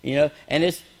 You know, and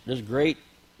there's a great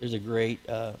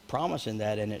promise in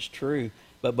that, and it's true.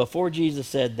 But before Jesus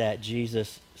said that,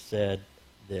 Jesus said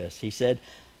this. He said,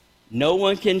 no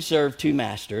one can serve 2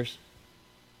 masters,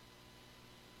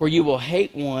 for you will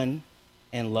hate one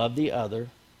and love the other.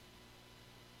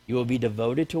 You will be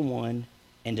devoted to one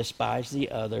and despise the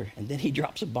other. And then he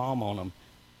drops a bomb on them.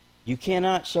 You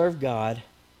cannot serve God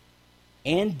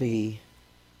and be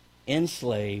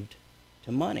enslaved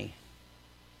to money.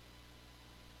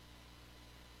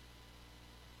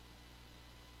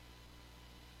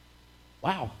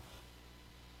 Wow.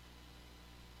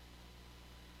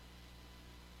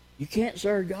 You can't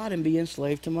serve God and be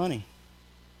enslaved to money.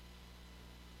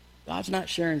 God's not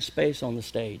sharing space on the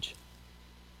stage.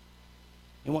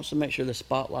 He wants to make sure the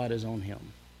spotlight is on him.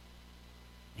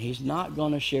 He's not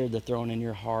going to share the throne in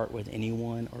your heart with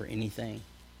anyone or anything.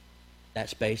 That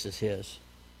space is his.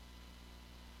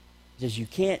 He says you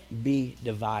can't be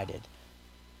divided,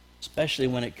 especially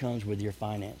when it comes with your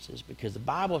finances, because the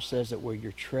Bible says that where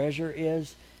your treasure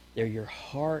is, there your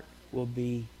heart will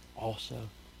be also.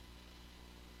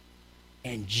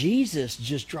 And Jesus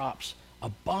just drops a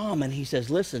bomb and he says,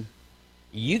 listen,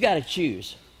 you got to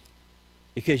choose,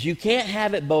 because you can't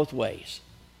have it both ways.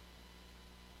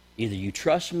 Either you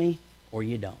trust me or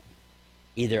you don't.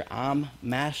 Either I'm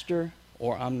master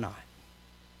or I'm not.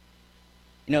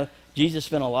 You know, Jesus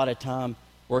spent a lot of time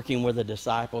working with the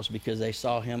disciples because they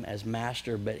saw him as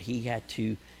master, but he had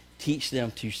to teach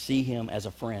them to see him as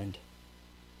a friend.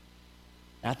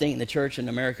 And I think in the church in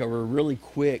America, we're really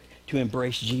quick to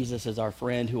embrace Jesus as our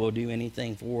friend who will do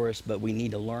anything for us, but we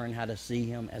need to learn how to see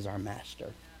him as our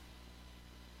master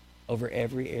over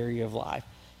every area of life.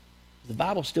 The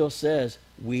Bible still says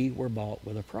we were bought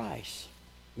with a price.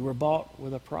 We were bought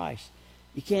with a price.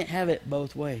 You can't have it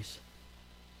both ways,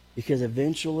 because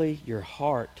eventually your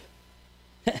heart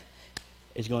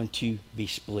is going to be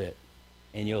split,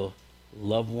 and you'll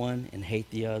love one and hate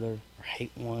the other, or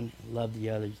hate one and love the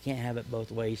other. You can't have it both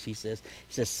ways, he says.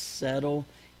 He says, settle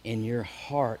in your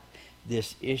heart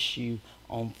this issue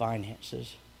on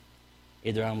finances.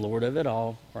 Either I'm Lord of it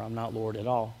all or I'm not Lord at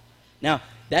all. Now,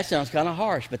 that sounds kind of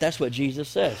harsh, but that's what Jesus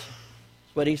says.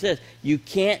 That's what he says. You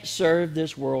can't serve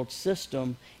this world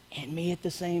system and me at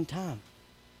the same time.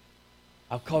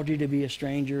 I've called you to be a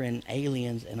stranger and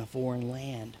aliens in a foreign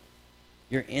land.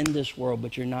 You're in this world,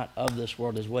 but you're not of this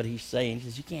world, is what he's saying. He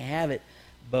says you can't have it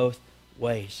both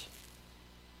ways.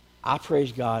 I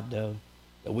praise God, though,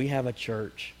 that we have a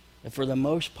church that for the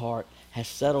most part has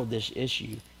settled this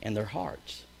issue in their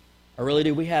hearts. I really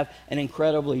do. We have an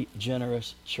incredibly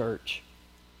generous church.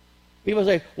 People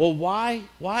say, well, why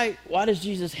does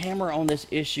Jesus hammer on this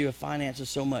issue of finances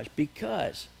so much?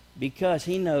 Because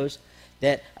he knows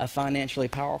that a financially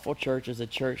powerful church is a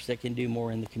church that can do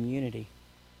more in the community.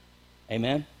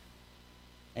 Amen?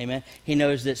 Amen. He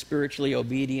knows that spiritually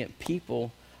obedient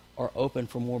people are open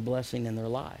for more blessing in their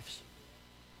lives.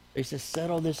 He says,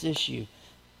 settle this issue.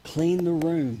 Clean the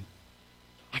room.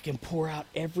 I can pour out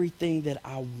everything that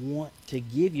I want to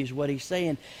give you, is what he's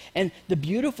saying. And the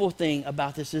beautiful thing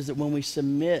about this is that when we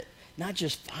submit not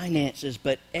just finances,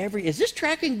 but is this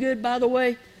tracking good, by the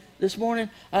way, this morning?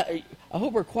 I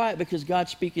hope we're quiet because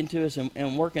God's speaking to us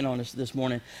and working on us this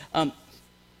morning.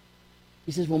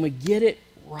 He says when we get it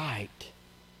right,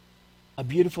 a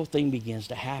beautiful thing begins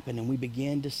to happen, and we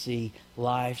begin to see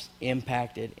lives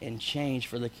impacted and changed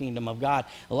for the kingdom of God.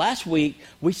 Last week,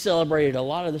 we celebrated a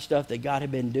lot of the stuff that God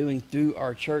had been doing through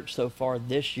our church so far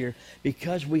this year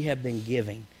because we have been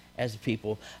giving as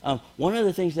people. One of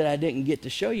the things that I didn't get to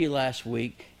show you last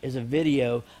week is a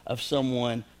video of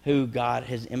someone who God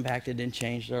has impacted and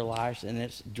changed their lives, and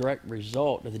it's a direct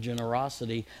result of the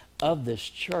generosity of this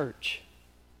church.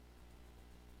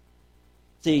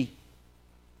 See,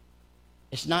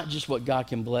 it's not just what God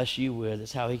can bless you with,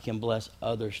 it's how he can bless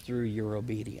others through your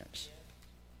obedience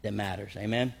that matters.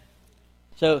 Amen?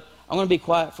 So I'm going to be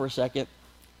quiet for a second.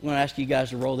 I'm going to ask you guys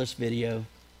to roll this video.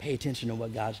 Pay attention to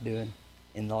what God's doing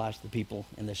in the lives of the people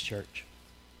in this church.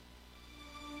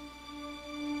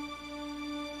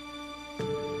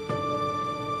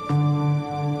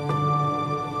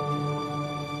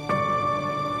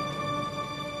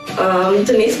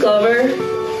 Denise Glover.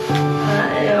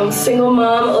 I am a single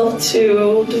mom of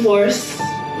 2, divorced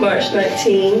March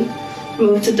 19,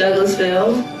 moved to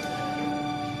Douglasville.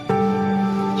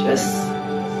 Just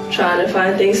trying to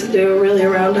find things to do really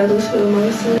around Douglasville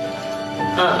mostly.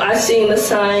 I seen the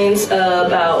signs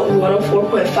about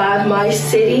 104.5 My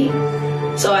City,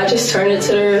 so I just turned it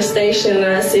to the station and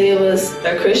I see it was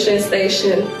a Christian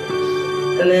station.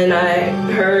 And then I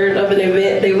heard of an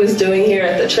event they was doing here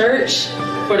at the church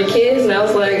for the kids, and I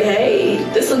was like, hey,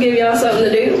 this will give y'all something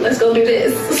to do. Let's go do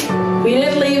this. We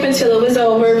didn't leave until it was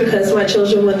over because my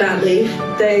children would not leave.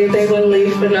 They wouldn't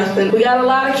leave for nothing. We got a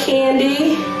lot of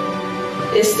candy.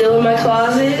 It's still in my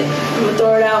closet. I'm gonna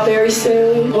throw it out very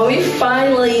soon. When we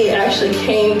finally actually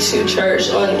came to church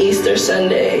on Easter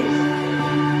Sunday,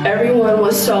 everyone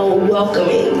was so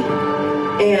welcoming.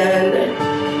 And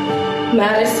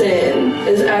Madison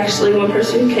is actually one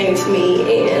person who came to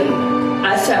me, and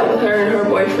I sat with her and her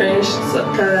boyfriend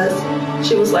because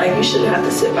she was like, you shouldn't have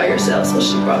to sit by yourself, so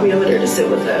she brought me over there to sit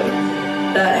with them.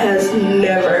 That has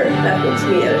never happened to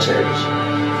me at a church.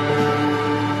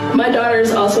 My daughter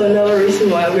is also another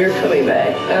reason why we're coming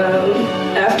back.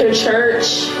 After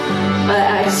church, I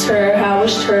asked her how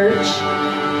was church.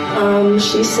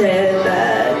 She said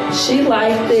that she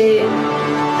liked it,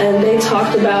 and they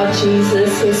talked about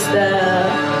Jesus and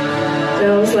stuff.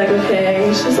 And I was like,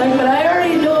 okay. She's like, but I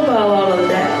already knew about all of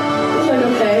that. I was like,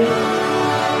 okay.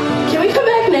 Can we come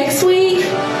back next week?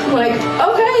 I'm like,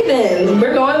 okay then,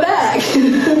 we're going back.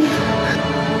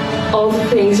 All the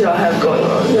things y'all have going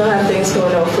on. Y'all have things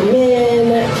going on for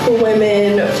men, for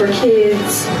women, for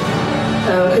kids.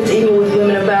 Because even with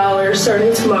Women of Valor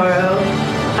starting tomorrow,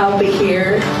 I'll be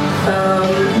here.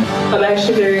 I'm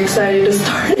actually very excited to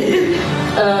start it.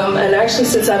 And actually,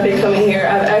 since I've been coming here,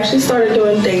 I've actually started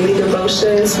doing daily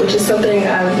devotions, which is something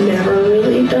I've never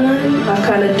really done. I've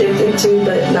kind of dipped into,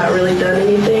 but not really done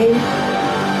anything.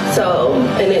 So,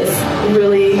 and it's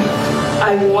really,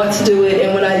 I want to do it,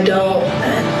 and when I don't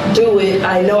do it,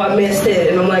 I know I missed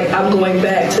it, and I'm like, I'm going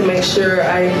back to make sure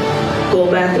I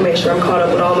go back and make sure I'm caught up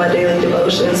with all my daily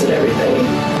devotions and everything.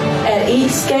 At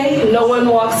Eastgate, no one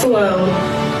walks alone.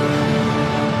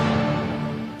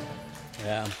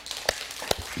 Yeah.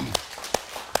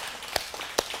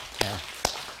 Yeah.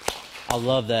 I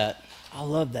love that. I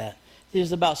love that.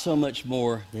 It's about so much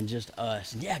more than just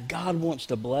us. And yeah, God wants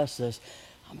to bless us.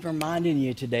 I'm reminding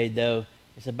you today, though,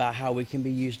 it's about how we can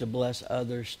be used to bless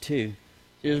others, too.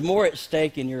 There's more at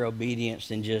stake in your obedience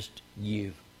than just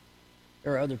you.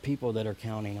 There are other people that are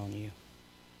counting on you.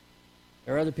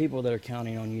 There are other people that are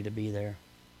counting on you to be there.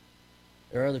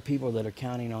 There are other people that are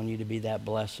counting on you to be that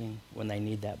blessing when they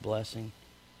need that blessing,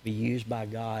 be used by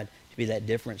God to be that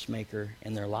difference maker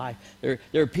in their life. There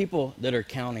are people that are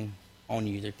counting on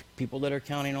you. There are people that are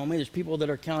counting on me. There's people that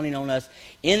are counting on us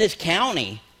in this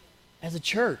county as a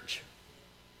church.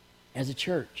 As a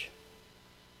church.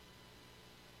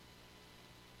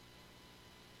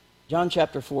 John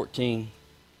chapter 14,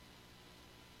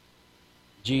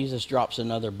 Jesus drops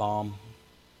another bomb.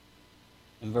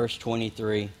 In verse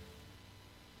 23,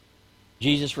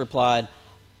 Jesus replied,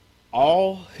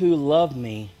 "All who love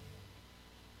me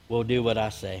will do what I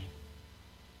say.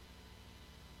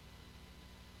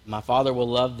 My Father will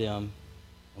love them,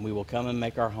 and we will come and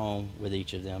make our home with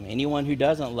each of them. Anyone who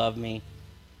doesn't love me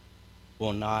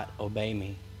will not obey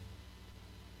me.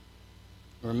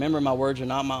 Remember, my words are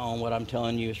not my own. What I'm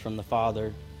telling you is from the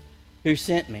Father who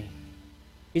sent me."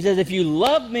 He says, if you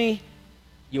love me,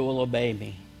 you will obey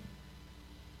me.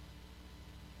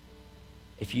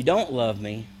 If you don't love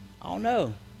me, I'll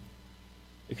know,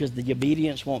 because the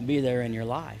obedience won't be there in your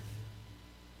life.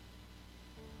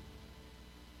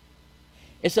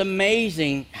 It's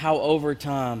amazing how over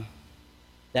time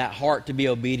that heart to be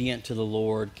obedient to the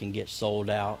Lord can get sold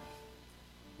out,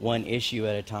 one issue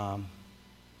at a time,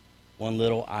 one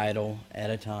little idol at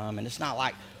a time. And it's not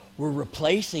like we're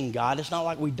replacing God. It's not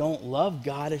like we don't love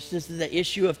God. It's just that the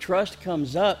issue of trust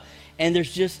comes up, and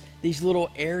there's just these little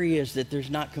areas that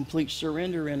there's not complete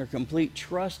surrender in or complete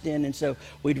trust in. And so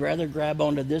we'd rather grab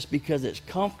onto this because it's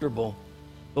comfortable.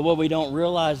 But what we don't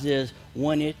realize is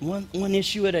one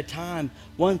issue at a time,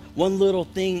 one little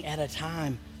thing at a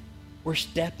time, we're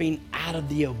stepping out of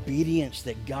the obedience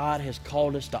that God has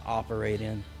called us to operate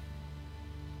in.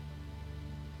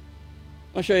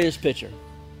 I'll show you this picture.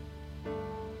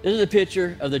 This is a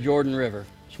picture of the Jordan River.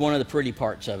 It's one of the pretty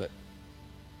parts of it.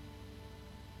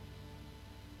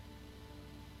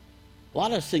 A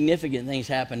lot of significant things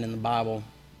happen in the Bible,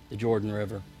 the Jordan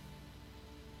River.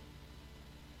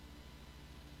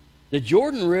 The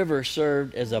Jordan River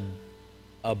served as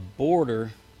a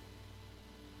border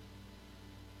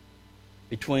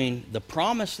between the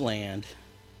Promised Land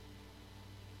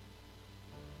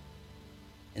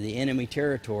and the enemy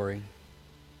territory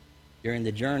during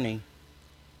the journey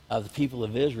of the people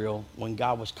of Israel when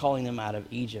God was calling them out of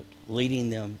Egypt, leading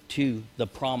them to the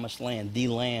Promised Land, the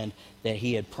land that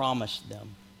He had promised them.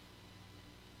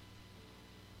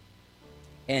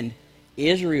 And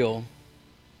Israel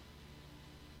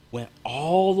went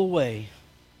all the way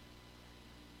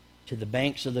to the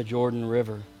banks of the Jordan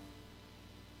River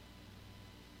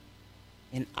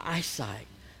in eyesight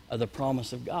of the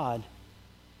promise of God,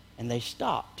 and they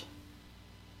stopped.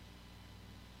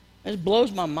 This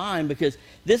blows my mind because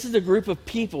this is a group of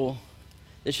people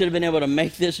that should have been able to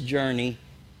make this journey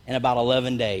in about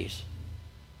 11 days.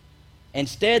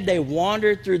 Instead, they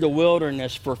wandered through the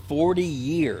wilderness for 40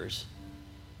 years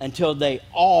until they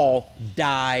all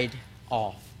died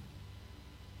off.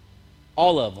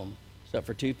 All of them, except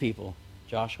for two people,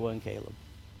 Joshua and Caleb.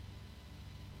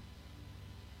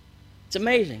 It's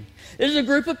amazing. This is a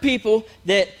group of people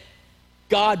that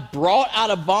God brought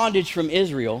out of bondage from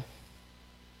Israel.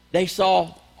 They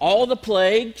saw all the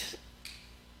plagues.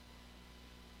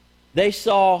 They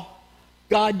saw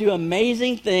God do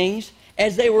amazing things.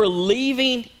 As they were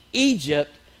leaving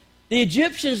Egypt, the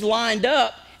Egyptians lined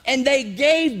up and they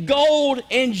gave gold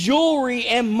and jewelry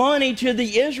and money to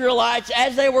the Israelites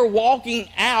as they were walking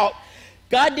out.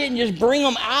 God didn't just bring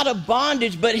them out of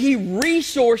bondage, but he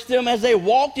resourced them as they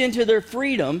walked into their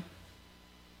freedom.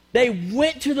 They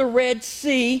went to the Red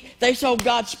Sea. They saw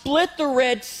God split the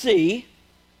Red Sea.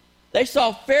 They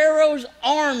saw Pharaoh's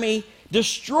army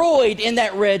destroyed in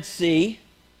that Red Sea.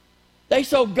 They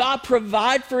saw God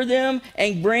provide for them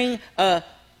and bring a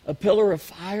pillar of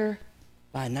fire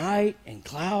by night and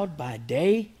cloud by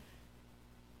day.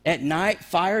 At night,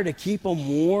 fire to keep them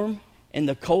warm in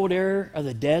the cold air of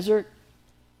the desert.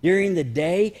 During the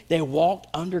day, they walked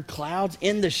under clouds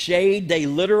in the shade. They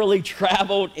literally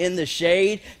traveled in the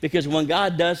shade because when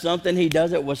God does something, he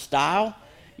does it with style.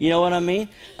 You know what I mean?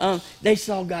 They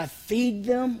saw God feed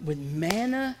them with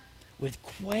manna, with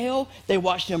quail. They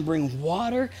watched him bring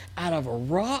water out of a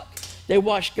rock. They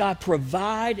watched God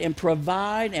provide and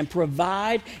provide and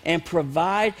provide and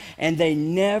provide, and they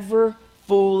never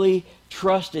fully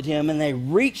trusted him. And they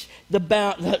reached the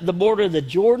border of the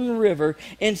Jordan River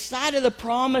inside of the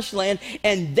promised land,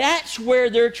 and that's where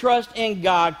their trust in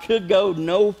God could go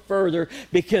no further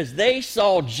because they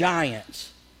saw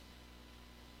giants.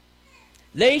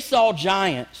 They saw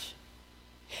giants.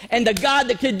 And the God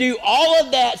that could do all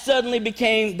of that suddenly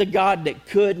became the God that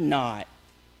could not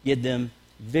give them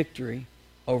victory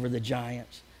over the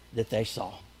giants that they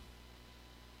saw.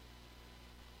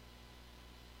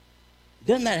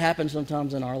 Doesn't that happen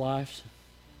sometimes in our lives?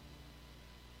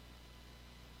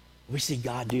 We see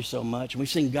God do so much. We've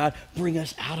seen God bring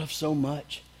us out of so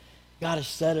much. God has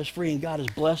set us free, and God has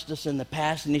blessed us in the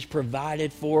past, and he's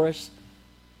provided for us.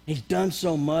 He's done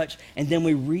so much, and then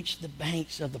we reach the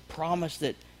banks of the promise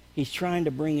that he's trying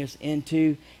to bring us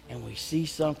into, and we see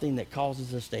something that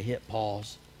causes us to hit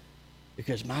pause.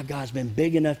 Because my God's been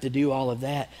big enough to do all of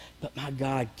that, but my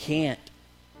God can't.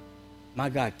 My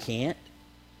God can't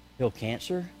heal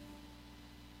cancer.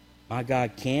 My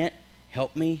God can't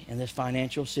help me in this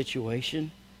financial situation.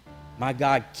 My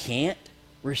God can't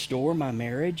restore my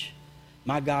marriage.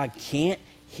 My God can't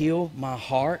heal my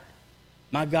heart.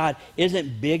 My God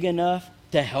isn't big enough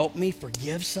to help me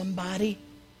forgive somebody.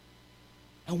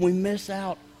 And we miss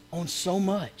out on so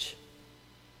much.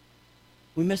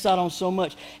 We miss out on so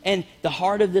much. And the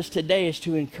heart of this today is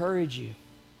to encourage you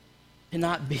to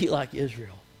not be like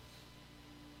Israel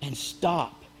and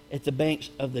stop at the banks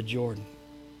of the Jordan.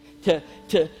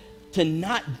 To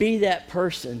not be that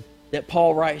person that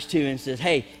Paul writes to and says,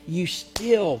 hey, you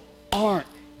still aren't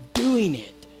doing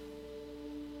it.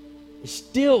 It's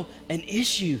still an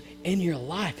issue in your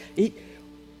life.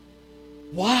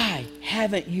 Why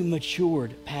haven't you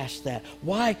matured past that?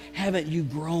 Why haven't you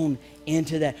grown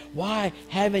into that? Why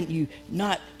haven't you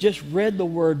not just read the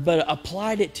word but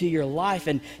applied it to your life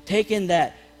and taken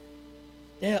that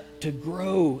step to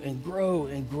grow and grow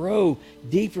and grow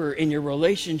deeper in your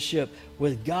relationship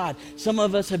with God? Some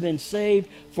of us have been saved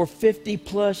for 50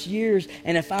 plus years,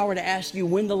 and if I were to ask you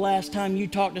when the last time you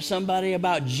talked to somebody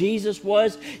about Jesus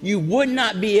was, you would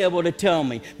not be able to tell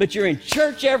me. But you're in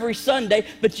church every Sunday,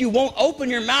 but you won't open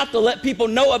your mouth to let people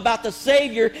know about the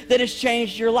Savior that has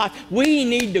changed your life. We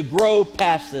need to grow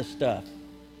past this stuff.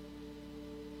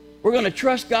 We're going to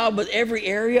trust God with every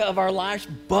area of our lives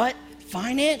but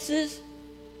finances?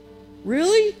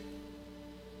 Really?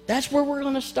 That's where we're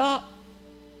going to stop?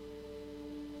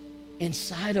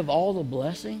 Inside of all the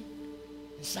blessing?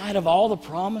 Inside of all the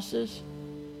promises?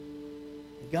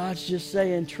 God's just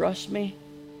saying, trust me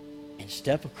and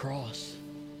step across.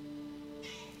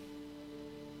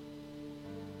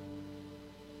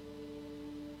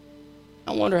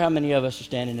 I wonder how many of us are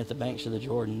standing at the banks of the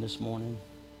Jordan this morning.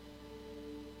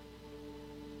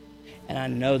 And I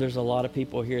know there's a lot of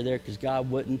people here there because God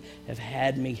wouldn't have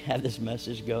had me have this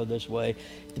message go this way.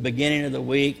 At the beginning of the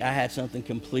week, I had something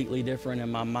completely different in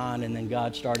my mind, and then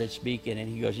God started speaking, and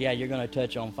he goes, yeah, you're going to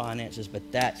touch on finances, but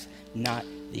that's not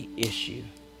the issue.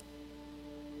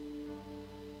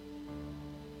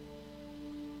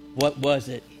 What was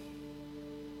it?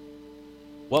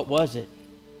 What was it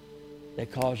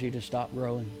that caused you to stop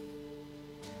growing?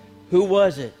 Who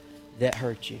was it that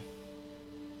hurt you?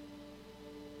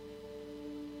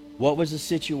 What was the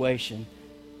situation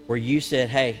where you said,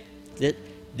 hey,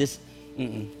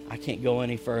 I can't go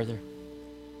any further.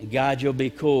 And God, you'll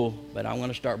be cool, but I'm going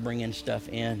to start bringing stuff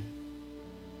in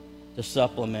to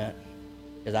supplement.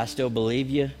 Because I still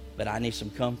believe you, but I need some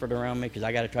comfort around me because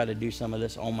I got to try to do some of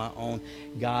this on my own.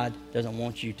 God doesn't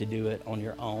want you to do it on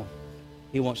your own.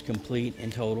 He wants complete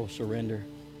and total surrender.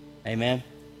 Amen?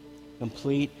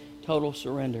 Complete, total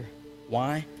surrender.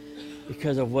 Why?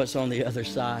 Because of what's on the other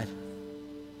side.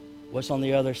 What's on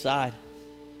the other side?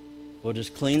 we'll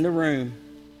just clean the room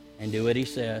and do what he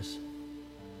says,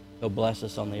 he'll bless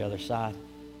us on the other side.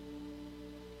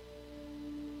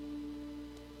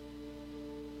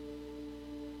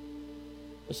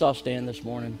 Let's all stand this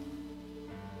morning.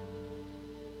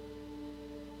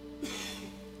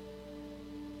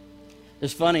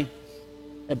 It's funny,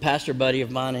 a pastor buddy of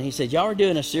mine, and he said, y'all are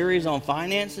doing a series on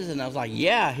finances? And I was like,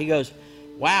 yeah. He goes,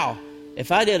 wow,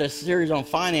 if I did a series on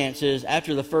finances,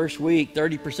 after the first week,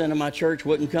 30% of my church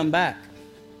wouldn't come back.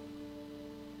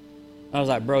 I was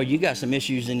like, bro, you got some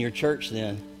issues in your church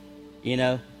then. You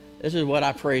know, this is what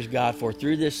I praise God for.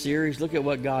 Through this series, look at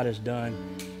what God has done.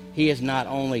 He has not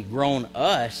only grown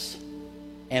us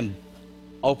and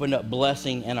opened up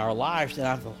blessing in our lives, and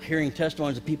I'm hearing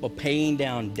testimonies of people paying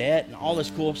down debt and all this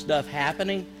cool stuff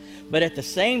happening, but at the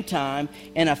same time,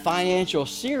 in a financial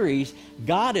series,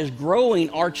 God is growing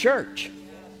our church.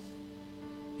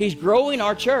 He's growing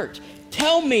our church.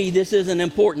 Tell me this isn't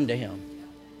important to him.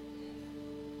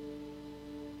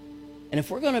 And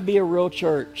if we're going to be a real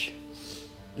church,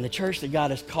 and the church that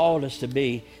God has called us to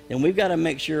be, then we've got to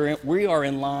make sure we are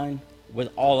in line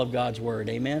with all of God's word.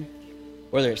 Amen?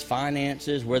 Whether it's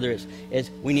finances, whether it's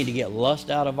we need to get lust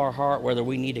out of our heart, whether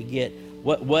we need to get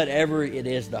whatever it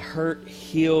is, the hurt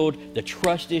healed, the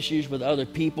trust issues with other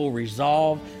people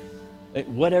resolved,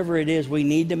 whatever it is, we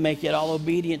need to make it all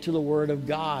obedient to the word of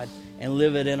God and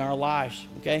live it in our lives.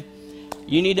 Okay?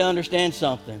 You need to understand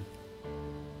something.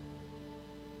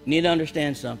 You need to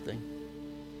understand something.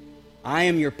 I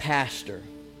am your pastor.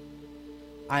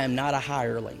 I am not a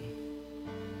hireling.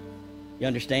 You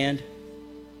understand?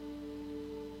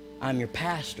 I'm your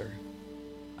pastor.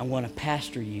 I'm going to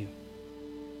pastor you.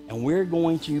 And we're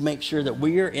going to make sure that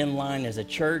we are in line as a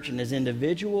church and as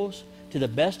individuals to the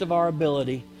best of our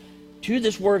ability to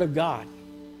this word of God.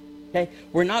 Okay?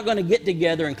 We're not going to get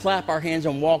together and clap our hands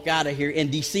and walk out of here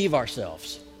and deceive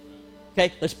ourselves.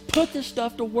 Okay? Let's put this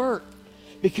stuff to work.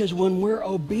 Because when we're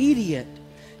obedient,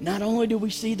 not only do we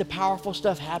see the powerful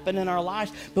stuff happen in our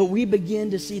lives, but we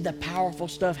begin to see the powerful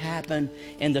stuff happen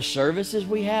in the services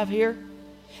we have here.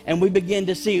 And we begin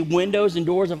to see windows and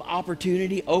doors of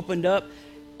opportunity opened up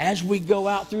as we go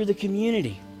out through the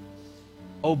community.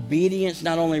 Obedience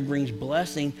not only brings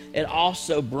blessing, it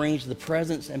also brings the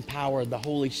presence and power of the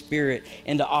Holy Spirit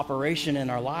into operation in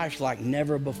our lives like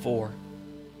never before.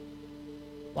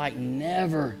 Like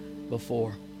never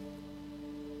before.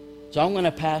 So I'm going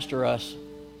to pastor us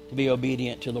to be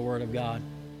obedient to the Word of God.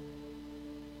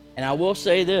 And I will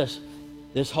say this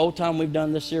whole time we've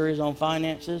done this series on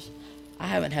finances, I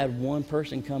haven't had one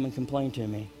person come and complain to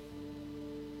me.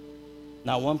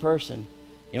 Not one person.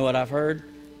 You know what I've heard?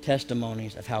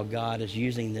 Testimonies of how God is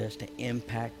using this to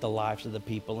impact the lives of the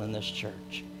people in this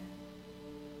church.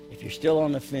 If you're still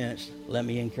on the fence, let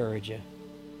me encourage you.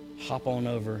 Hop on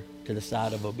over to the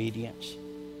side of obedience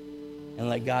and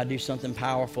let God do something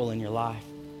powerful in your life.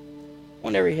 I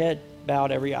want every head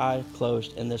bowed, every eye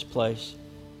closed in this place.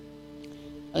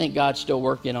 I think God's still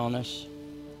working on us.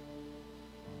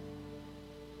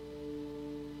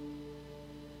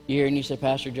 You hear and you say,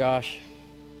 Pastor Josh,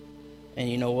 and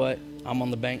you know what? I'm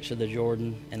on the banks of the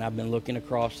Jordan, and I've been looking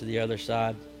across to the other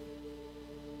side,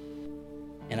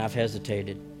 and I've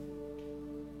hesitated.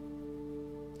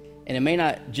 And it may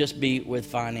not just be with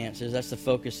finances. That's the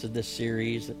focus of this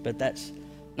series, but that's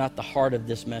not the heart of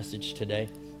this message today.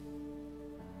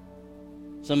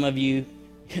 Some of you,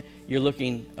 you're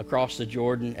looking across the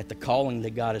Jordan at the calling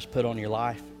that God has put on your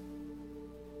life,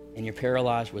 and you're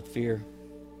paralyzed with fear.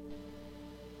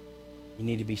 You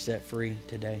need to be set free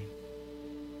today.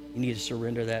 You need to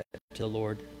surrender that to the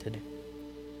Lord today.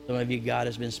 Some of you, God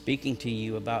has been speaking to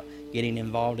you about getting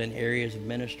involved in areas of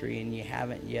ministry, and you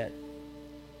haven't yet.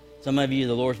 Some of you,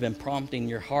 the Lord's been prompting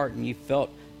your heart, and you felt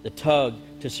the tug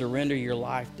to surrender your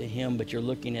life to Him, but you're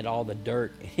looking at all the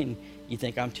dirt, and you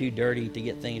think, I'm too dirty to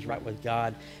get things right with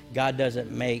God. God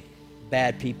doesn't make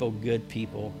bad people good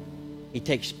people. He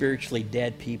takes spiritually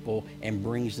dead people and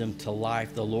brings them to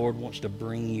life. The Lord wants to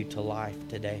bring you to life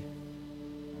today.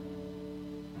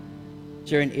 Is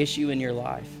there an issue in your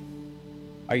life?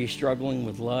 Are you struggling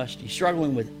with lust? Are you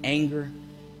struggling with anger?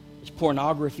 Is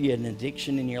pornography an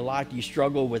addiction in your life? Do you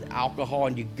struggle with alcohol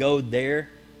and you go there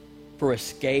for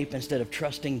escape instead of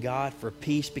trusting God for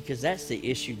peace? Because that's the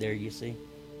issue there, you see.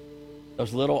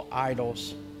 Those little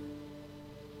idols.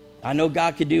 I know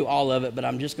God could do all of it, but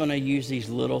I'm just going to use these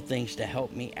little things to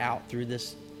help me out through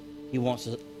this. He wants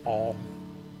us all.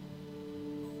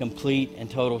 Complete and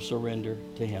total surrender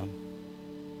to Him.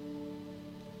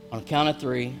 On the count of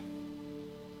 3,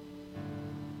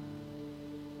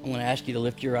 I'm going to ask you to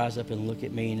lift your eyes up and look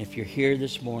at me. And if you're here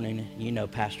this morning, you know,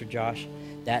 Pastor Josh,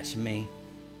 that's me.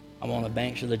 I'm on the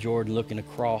banks of the Jordan looking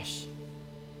across,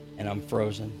 and I'm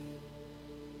frozen.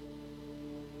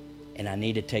 And I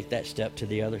need to take that step to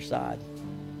the other side.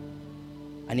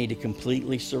 I need to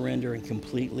completely surrender and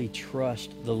completely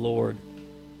trust the Lord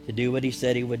to do what he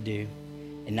said he would do.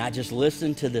 And not just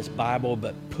listen to this Bible,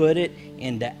 but put it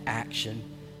into action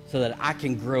so that I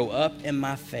can grow up in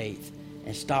my faith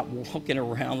and stop walking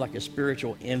around like a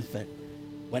spiritual infant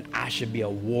when I should be a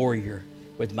warrior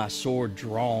with my sword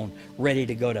drawn, ready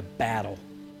to go to battle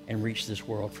and reach this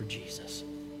world for Jesus.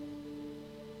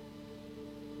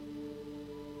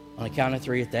 On the count of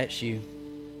 3, if that's you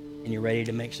and you're ready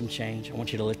to make some change, I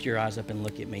want you to lift your eyes up and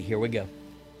look at me. Here we go.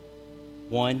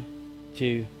 1,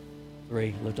 2,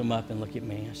 3. Lift them up and look at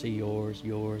me. I see yours,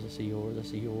 yours. I see yours. I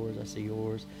see yours. I see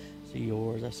yours. I see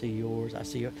yours. I see yours. I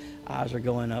see your eyes are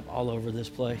going up all over this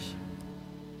place.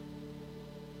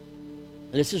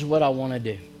 This is what I want to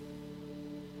do.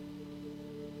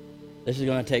 This is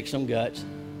going to take some guts.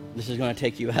 This is going to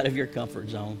take you out of your comfort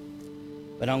zone.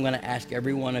 But I'm going to ask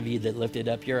every one of you that lifted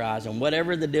up your eyes, and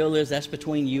whatever the deal is, that's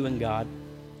between you and God.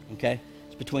 Okay?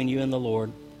 It's between you and the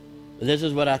Lord. But this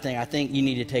is what I think. I think you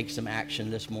need to take some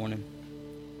action this morning.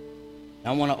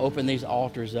 I want to open these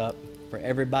altars up for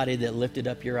everybody that lifted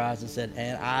up your eyes and said,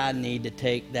 and I need to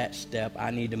take that step.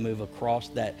 I need to move across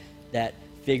that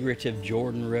figurative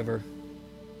Jordan River.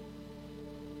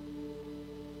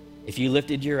 If you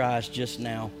lifted your eyes just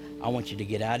now, I want you to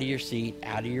get out of your seat,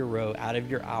 out of your row, out of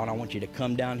your aisle, and I want you to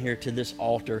come down here to this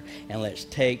altar, and let's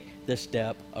take the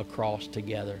step across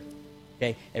together.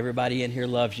 Okay? Everybody in here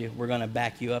loves you. We're going to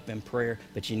back you up in prayer,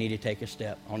 but you need to take a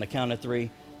step. On the count of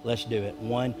 3, let's do it.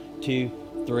 1,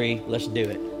 2, 3, let's do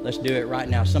it. Let's do it right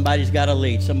now. Somebody's got to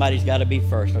lead. Somebody's got to be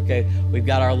first, okay? We've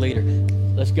got our leader.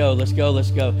 Let's go, let's go, let's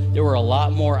go. There were a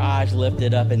lot more eyes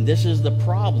lifted up, and this is the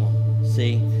problem.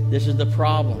 See? This is the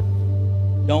problem.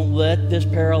 Don't let this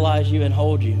paralyze you and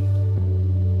hold you.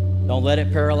 Don't let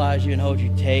it paralyze you and hold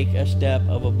you. Take a step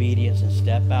of obedience and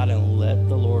step out and let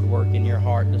the Lord work in your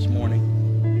heart this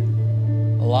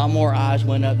morning. A lot more eyes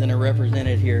went up than are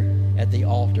represented here at the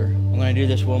altar. I'm going to do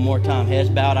this one more time. Heads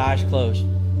bowed, eyes closed.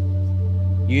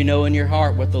 You know in your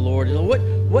heart what the Lord is.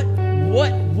 What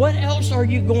else are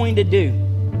you going to do?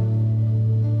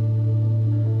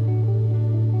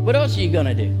 What else are you going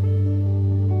to do?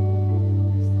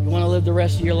 You want to live the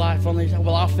rest of your life on these?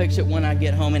 Well, I'll fix it when I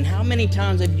get home. And how many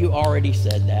times have you already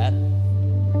said that?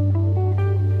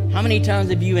 How many times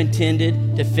have you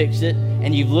intended to fix it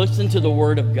and you've listened to the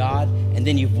Word of God and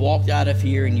then you've walked out of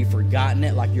here and you've forgotten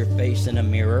it like your face in a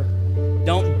mirror?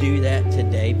 Don't do that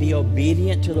today. Be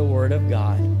obedient to the Word of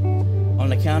God. On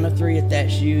the count of 3, if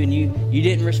that's you and you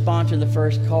didn't respond to the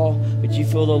first call, but you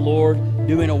feel the Lord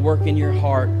doing a work in your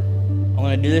heart, I'm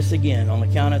going to do this again. On the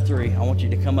count of 3, I want you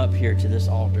to come up here to this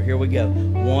altar. Here we go.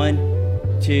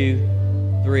 1, 2,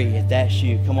 3. If that's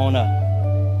you, come on up.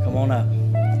 Come on up.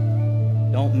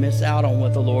 Don't miss out on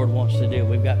what the Lord wants to do.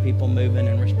 We've got people moving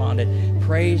and responding.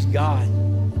 Praise God.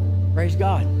 Praise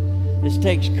God. This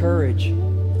takes courage.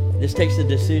 This takes a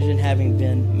decision having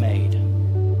been made.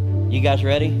 You guys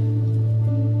ready?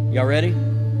 Y'all ready?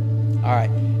 All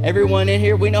right. Everyone in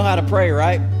here, we know how to pray,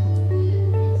 right?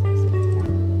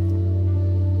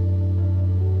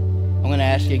 I'm going to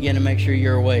ask you again to make sure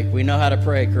you're awake. We know how to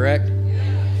pray, correct?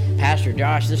 Pastor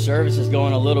Josh, this service is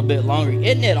going a little bit longer.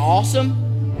 Isn't it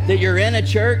awesome that you're in a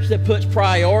church that puts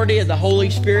priority of the Holy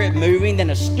Spirit moving than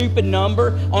a stupid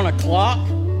number on a clock?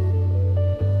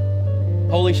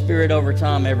 Holy Spirit over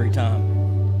time, every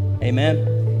time. Amen?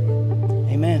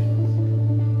 Amen.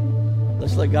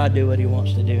 Let's let God do what he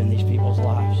wants to do in these people's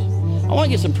lives. I want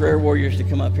to get some prayer warriors to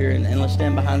come up here and let's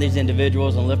stand behind these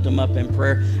individuals and lift them up in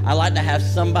prayer. I like to have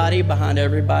somebody behind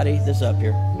everybody that's up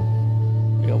here.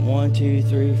 We got 1, 2,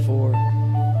 3, 4,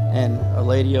 and a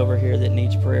lady over here that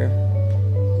needs prayer.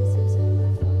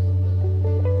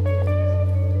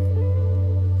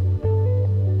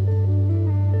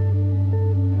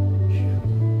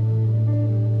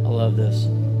 I love this.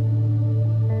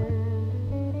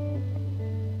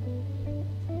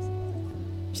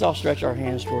 Let's all stretch our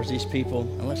hands towards these people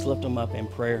and let's lift them up in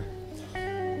prayer.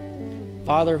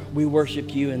 Father, we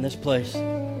worship you in this place.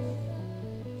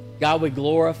 God, we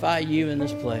glorify you in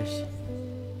this place.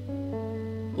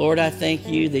 Lord, I thank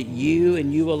you that you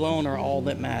and you alone are all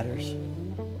that matters.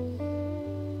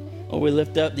 Lord, we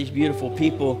lift up these beautiful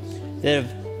people that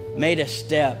have made a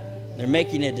step. They're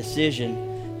making a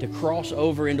decision to cross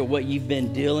over into what you've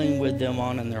been dealing with them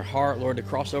on in their heart, Lord, to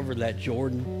cross over that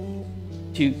Jordan,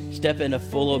 to step into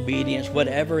full obedience,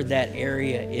 whatever that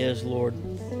area is, Lord.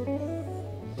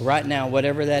 Right now,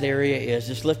 whatever that area is,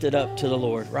 just lift it up to the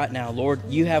Lord. Right now, Lord,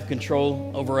 you have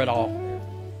control over it all.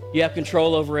 You have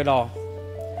control over it all.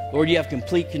 Lord, you have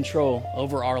complete control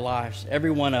over our lives,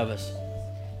 every one of us.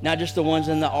 Not just the ones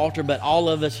in the altar, but all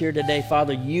of us here today.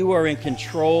 Father, you are in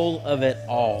control of it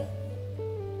all.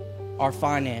 Our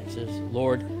finances,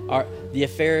 Lord, the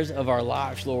affairs of our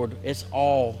lives, Lord, it's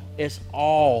all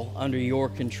under your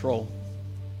control.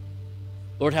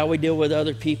 Lord, how we deal with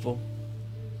other people.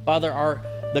 Father,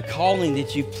 the calling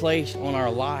that you've placed on our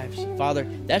lives, Father,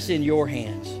 that's in your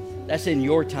hands. That's in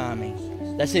your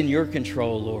timing. That's in your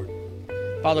control, Lord.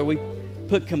 Father, we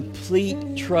put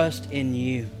complete trust in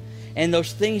you. And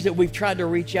those things that we've tried to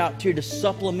reach out to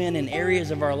supplement in areas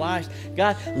of our lives,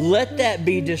 God, let that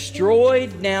be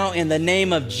destroyed now in the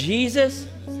name of Jesus.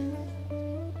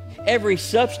 Every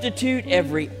substitute,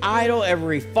 every idol,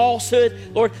 every falsehood,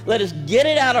 Lord, let us get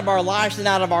it out of our lives and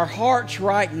out of our hearts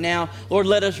right now. Lord,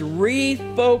 let us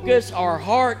refocus our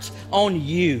hearts on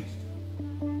you.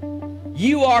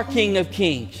 You are King of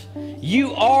Kings.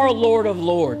 You are Lord of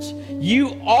Lords.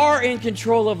 You are in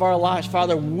control of our lives,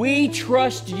 Father. We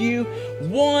trust you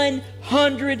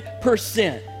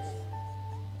 100%.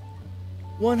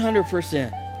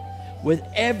 100% with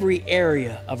every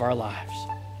area of our lives.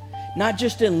 Not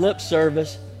just in lip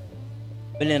service,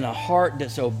 but in a heart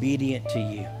that's obedient to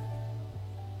you.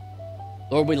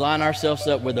 Lord, we line ourselves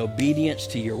up with obedience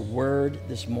to your word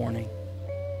this morning.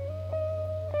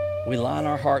 We line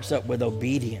our hearts up with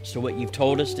obedience to what you've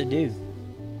told us to do.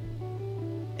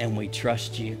 And we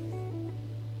trust you.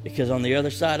 Because on the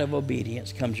other side of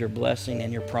obedience comes your blessing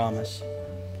and your promise.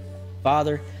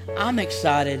 Father, I'm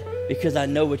excited because I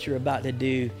know what you're about to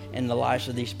do in the lives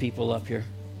of these people up here.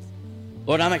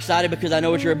 Lord, I'm excited because I know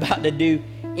what you're about to do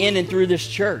in and through this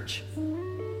church.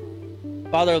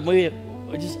 Father, we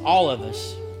just all of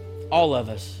us,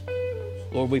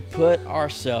 Lord, we put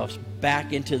ourselves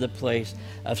back into the place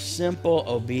of simple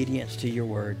obedience to your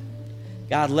word.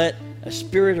 God, let a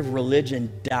spirit of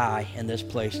religion die in this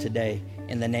place today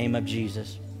in the name of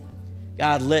Jesus.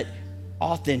 God, let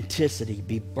authenticity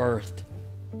be birthed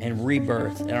and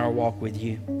rebirthed in our walk with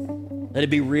you. Let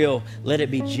it be real. Let it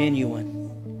be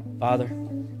genuine. Father,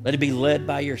 let it be led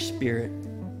by your Spirit,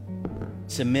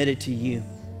 submitted to you.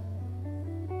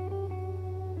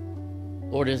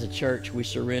 Lord, as a church, we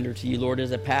surrender to you. Lord,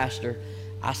 as a pastor,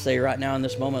 I say right now in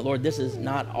this moment, Lord, this is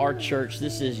not our church.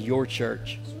 This is your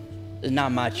church. This is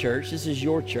not my church. This is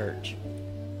your church.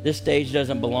 This stage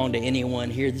doesn't belong to anyone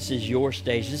here. This is your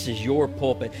stage. This is your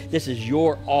pulpit. This is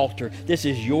your altar. This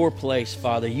is your place,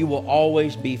 Father. You will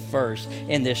always be first.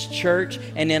 In this church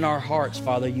and in our hearts,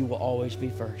 Father, you will always be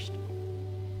first.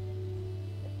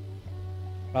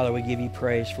 Father, we give you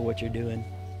praise for what you're doing.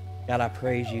 God, I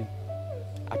praise you.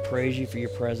 I praise you for your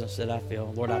presence that I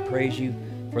feel. Lord, I praise you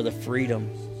for the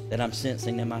freedom that I'm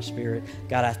sensing in my spirit.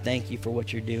 God, I thank you for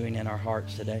what you're doing in our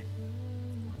hearts today.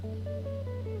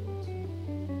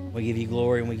 We give you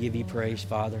glory and we give you praise,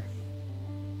 Father.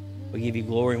 We give you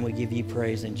glory and we give you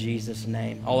praise in Jesus'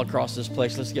 name. All across this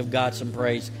place, let's give God some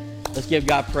praise. Let's give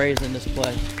God praise in this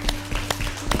place.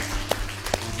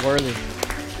 He's worthy.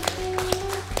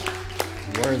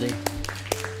 Worthy.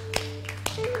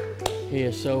 He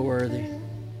is so worthy.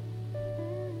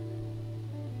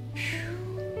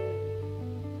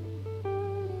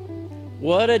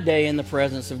 What a day in the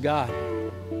presence of God.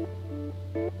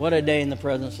 What a day in the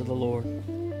presence of the Lord.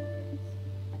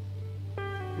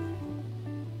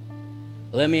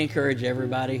 Let me encourage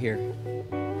everybody here.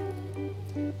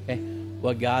 Okay,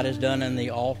 what God has done in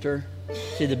the altar.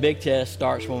 See, the big test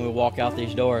starts when we walk out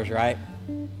these doors, right?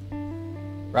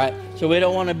 Right? So we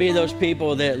don't want to be those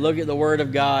people that look at the Word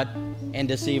of God and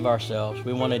deceive ourselves.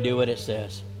 We want to do what it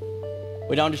says.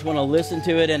 We don't just want to listen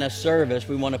to it in a service.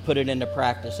 We want to put it into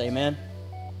practice. Amen?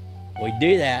 If we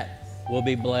do that, we'll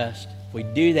be blessed. If we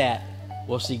do that,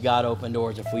 we'll see God open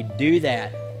doors. If we do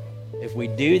that,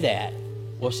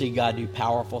 we'll see God do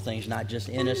powerful things, not just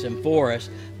in us and for us,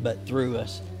 but through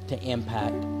us to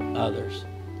impact others.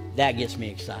 That gets me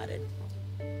excited.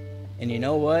 And you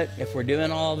know what? If we're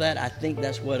doing all of that, I think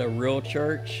that's what a real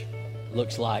church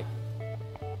looks like.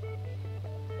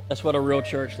 That's what a real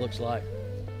church looks like.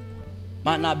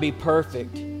 Might not be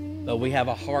perfect, but we have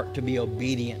a heart to be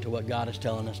obedient to what God is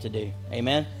telling us to do.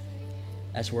 Amen?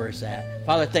 That's where it's at.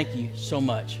 Father, thank you so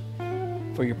much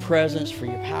for your presence, for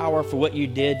your power, for what you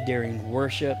did during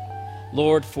worship.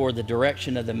 Lord, for the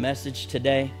direction of the message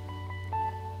today.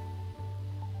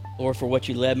 Lord, for what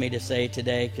you led me to say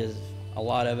today, because a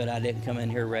lot of it I didn't come in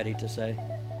here ready to say.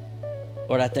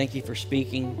 Lord, I thank you for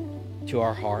speaking to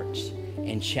our hearts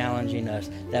and challenging us.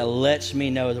 That lets me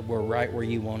know that we're right where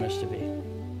you want us to be.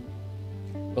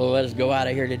 Lord, let us go out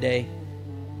of here today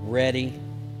ready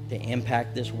to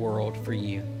impact this world for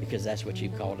you, because that's what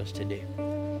you've called us to do.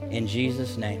 In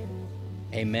Jesus' name,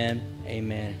 amen,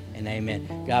 amen, and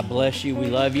amen. God bless you. We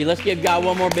love you. Let's give God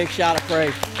one more big shout of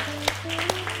praise.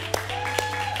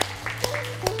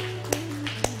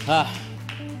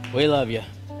 We love you.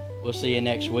 We'll see you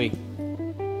next week.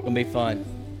 It's going to be fun.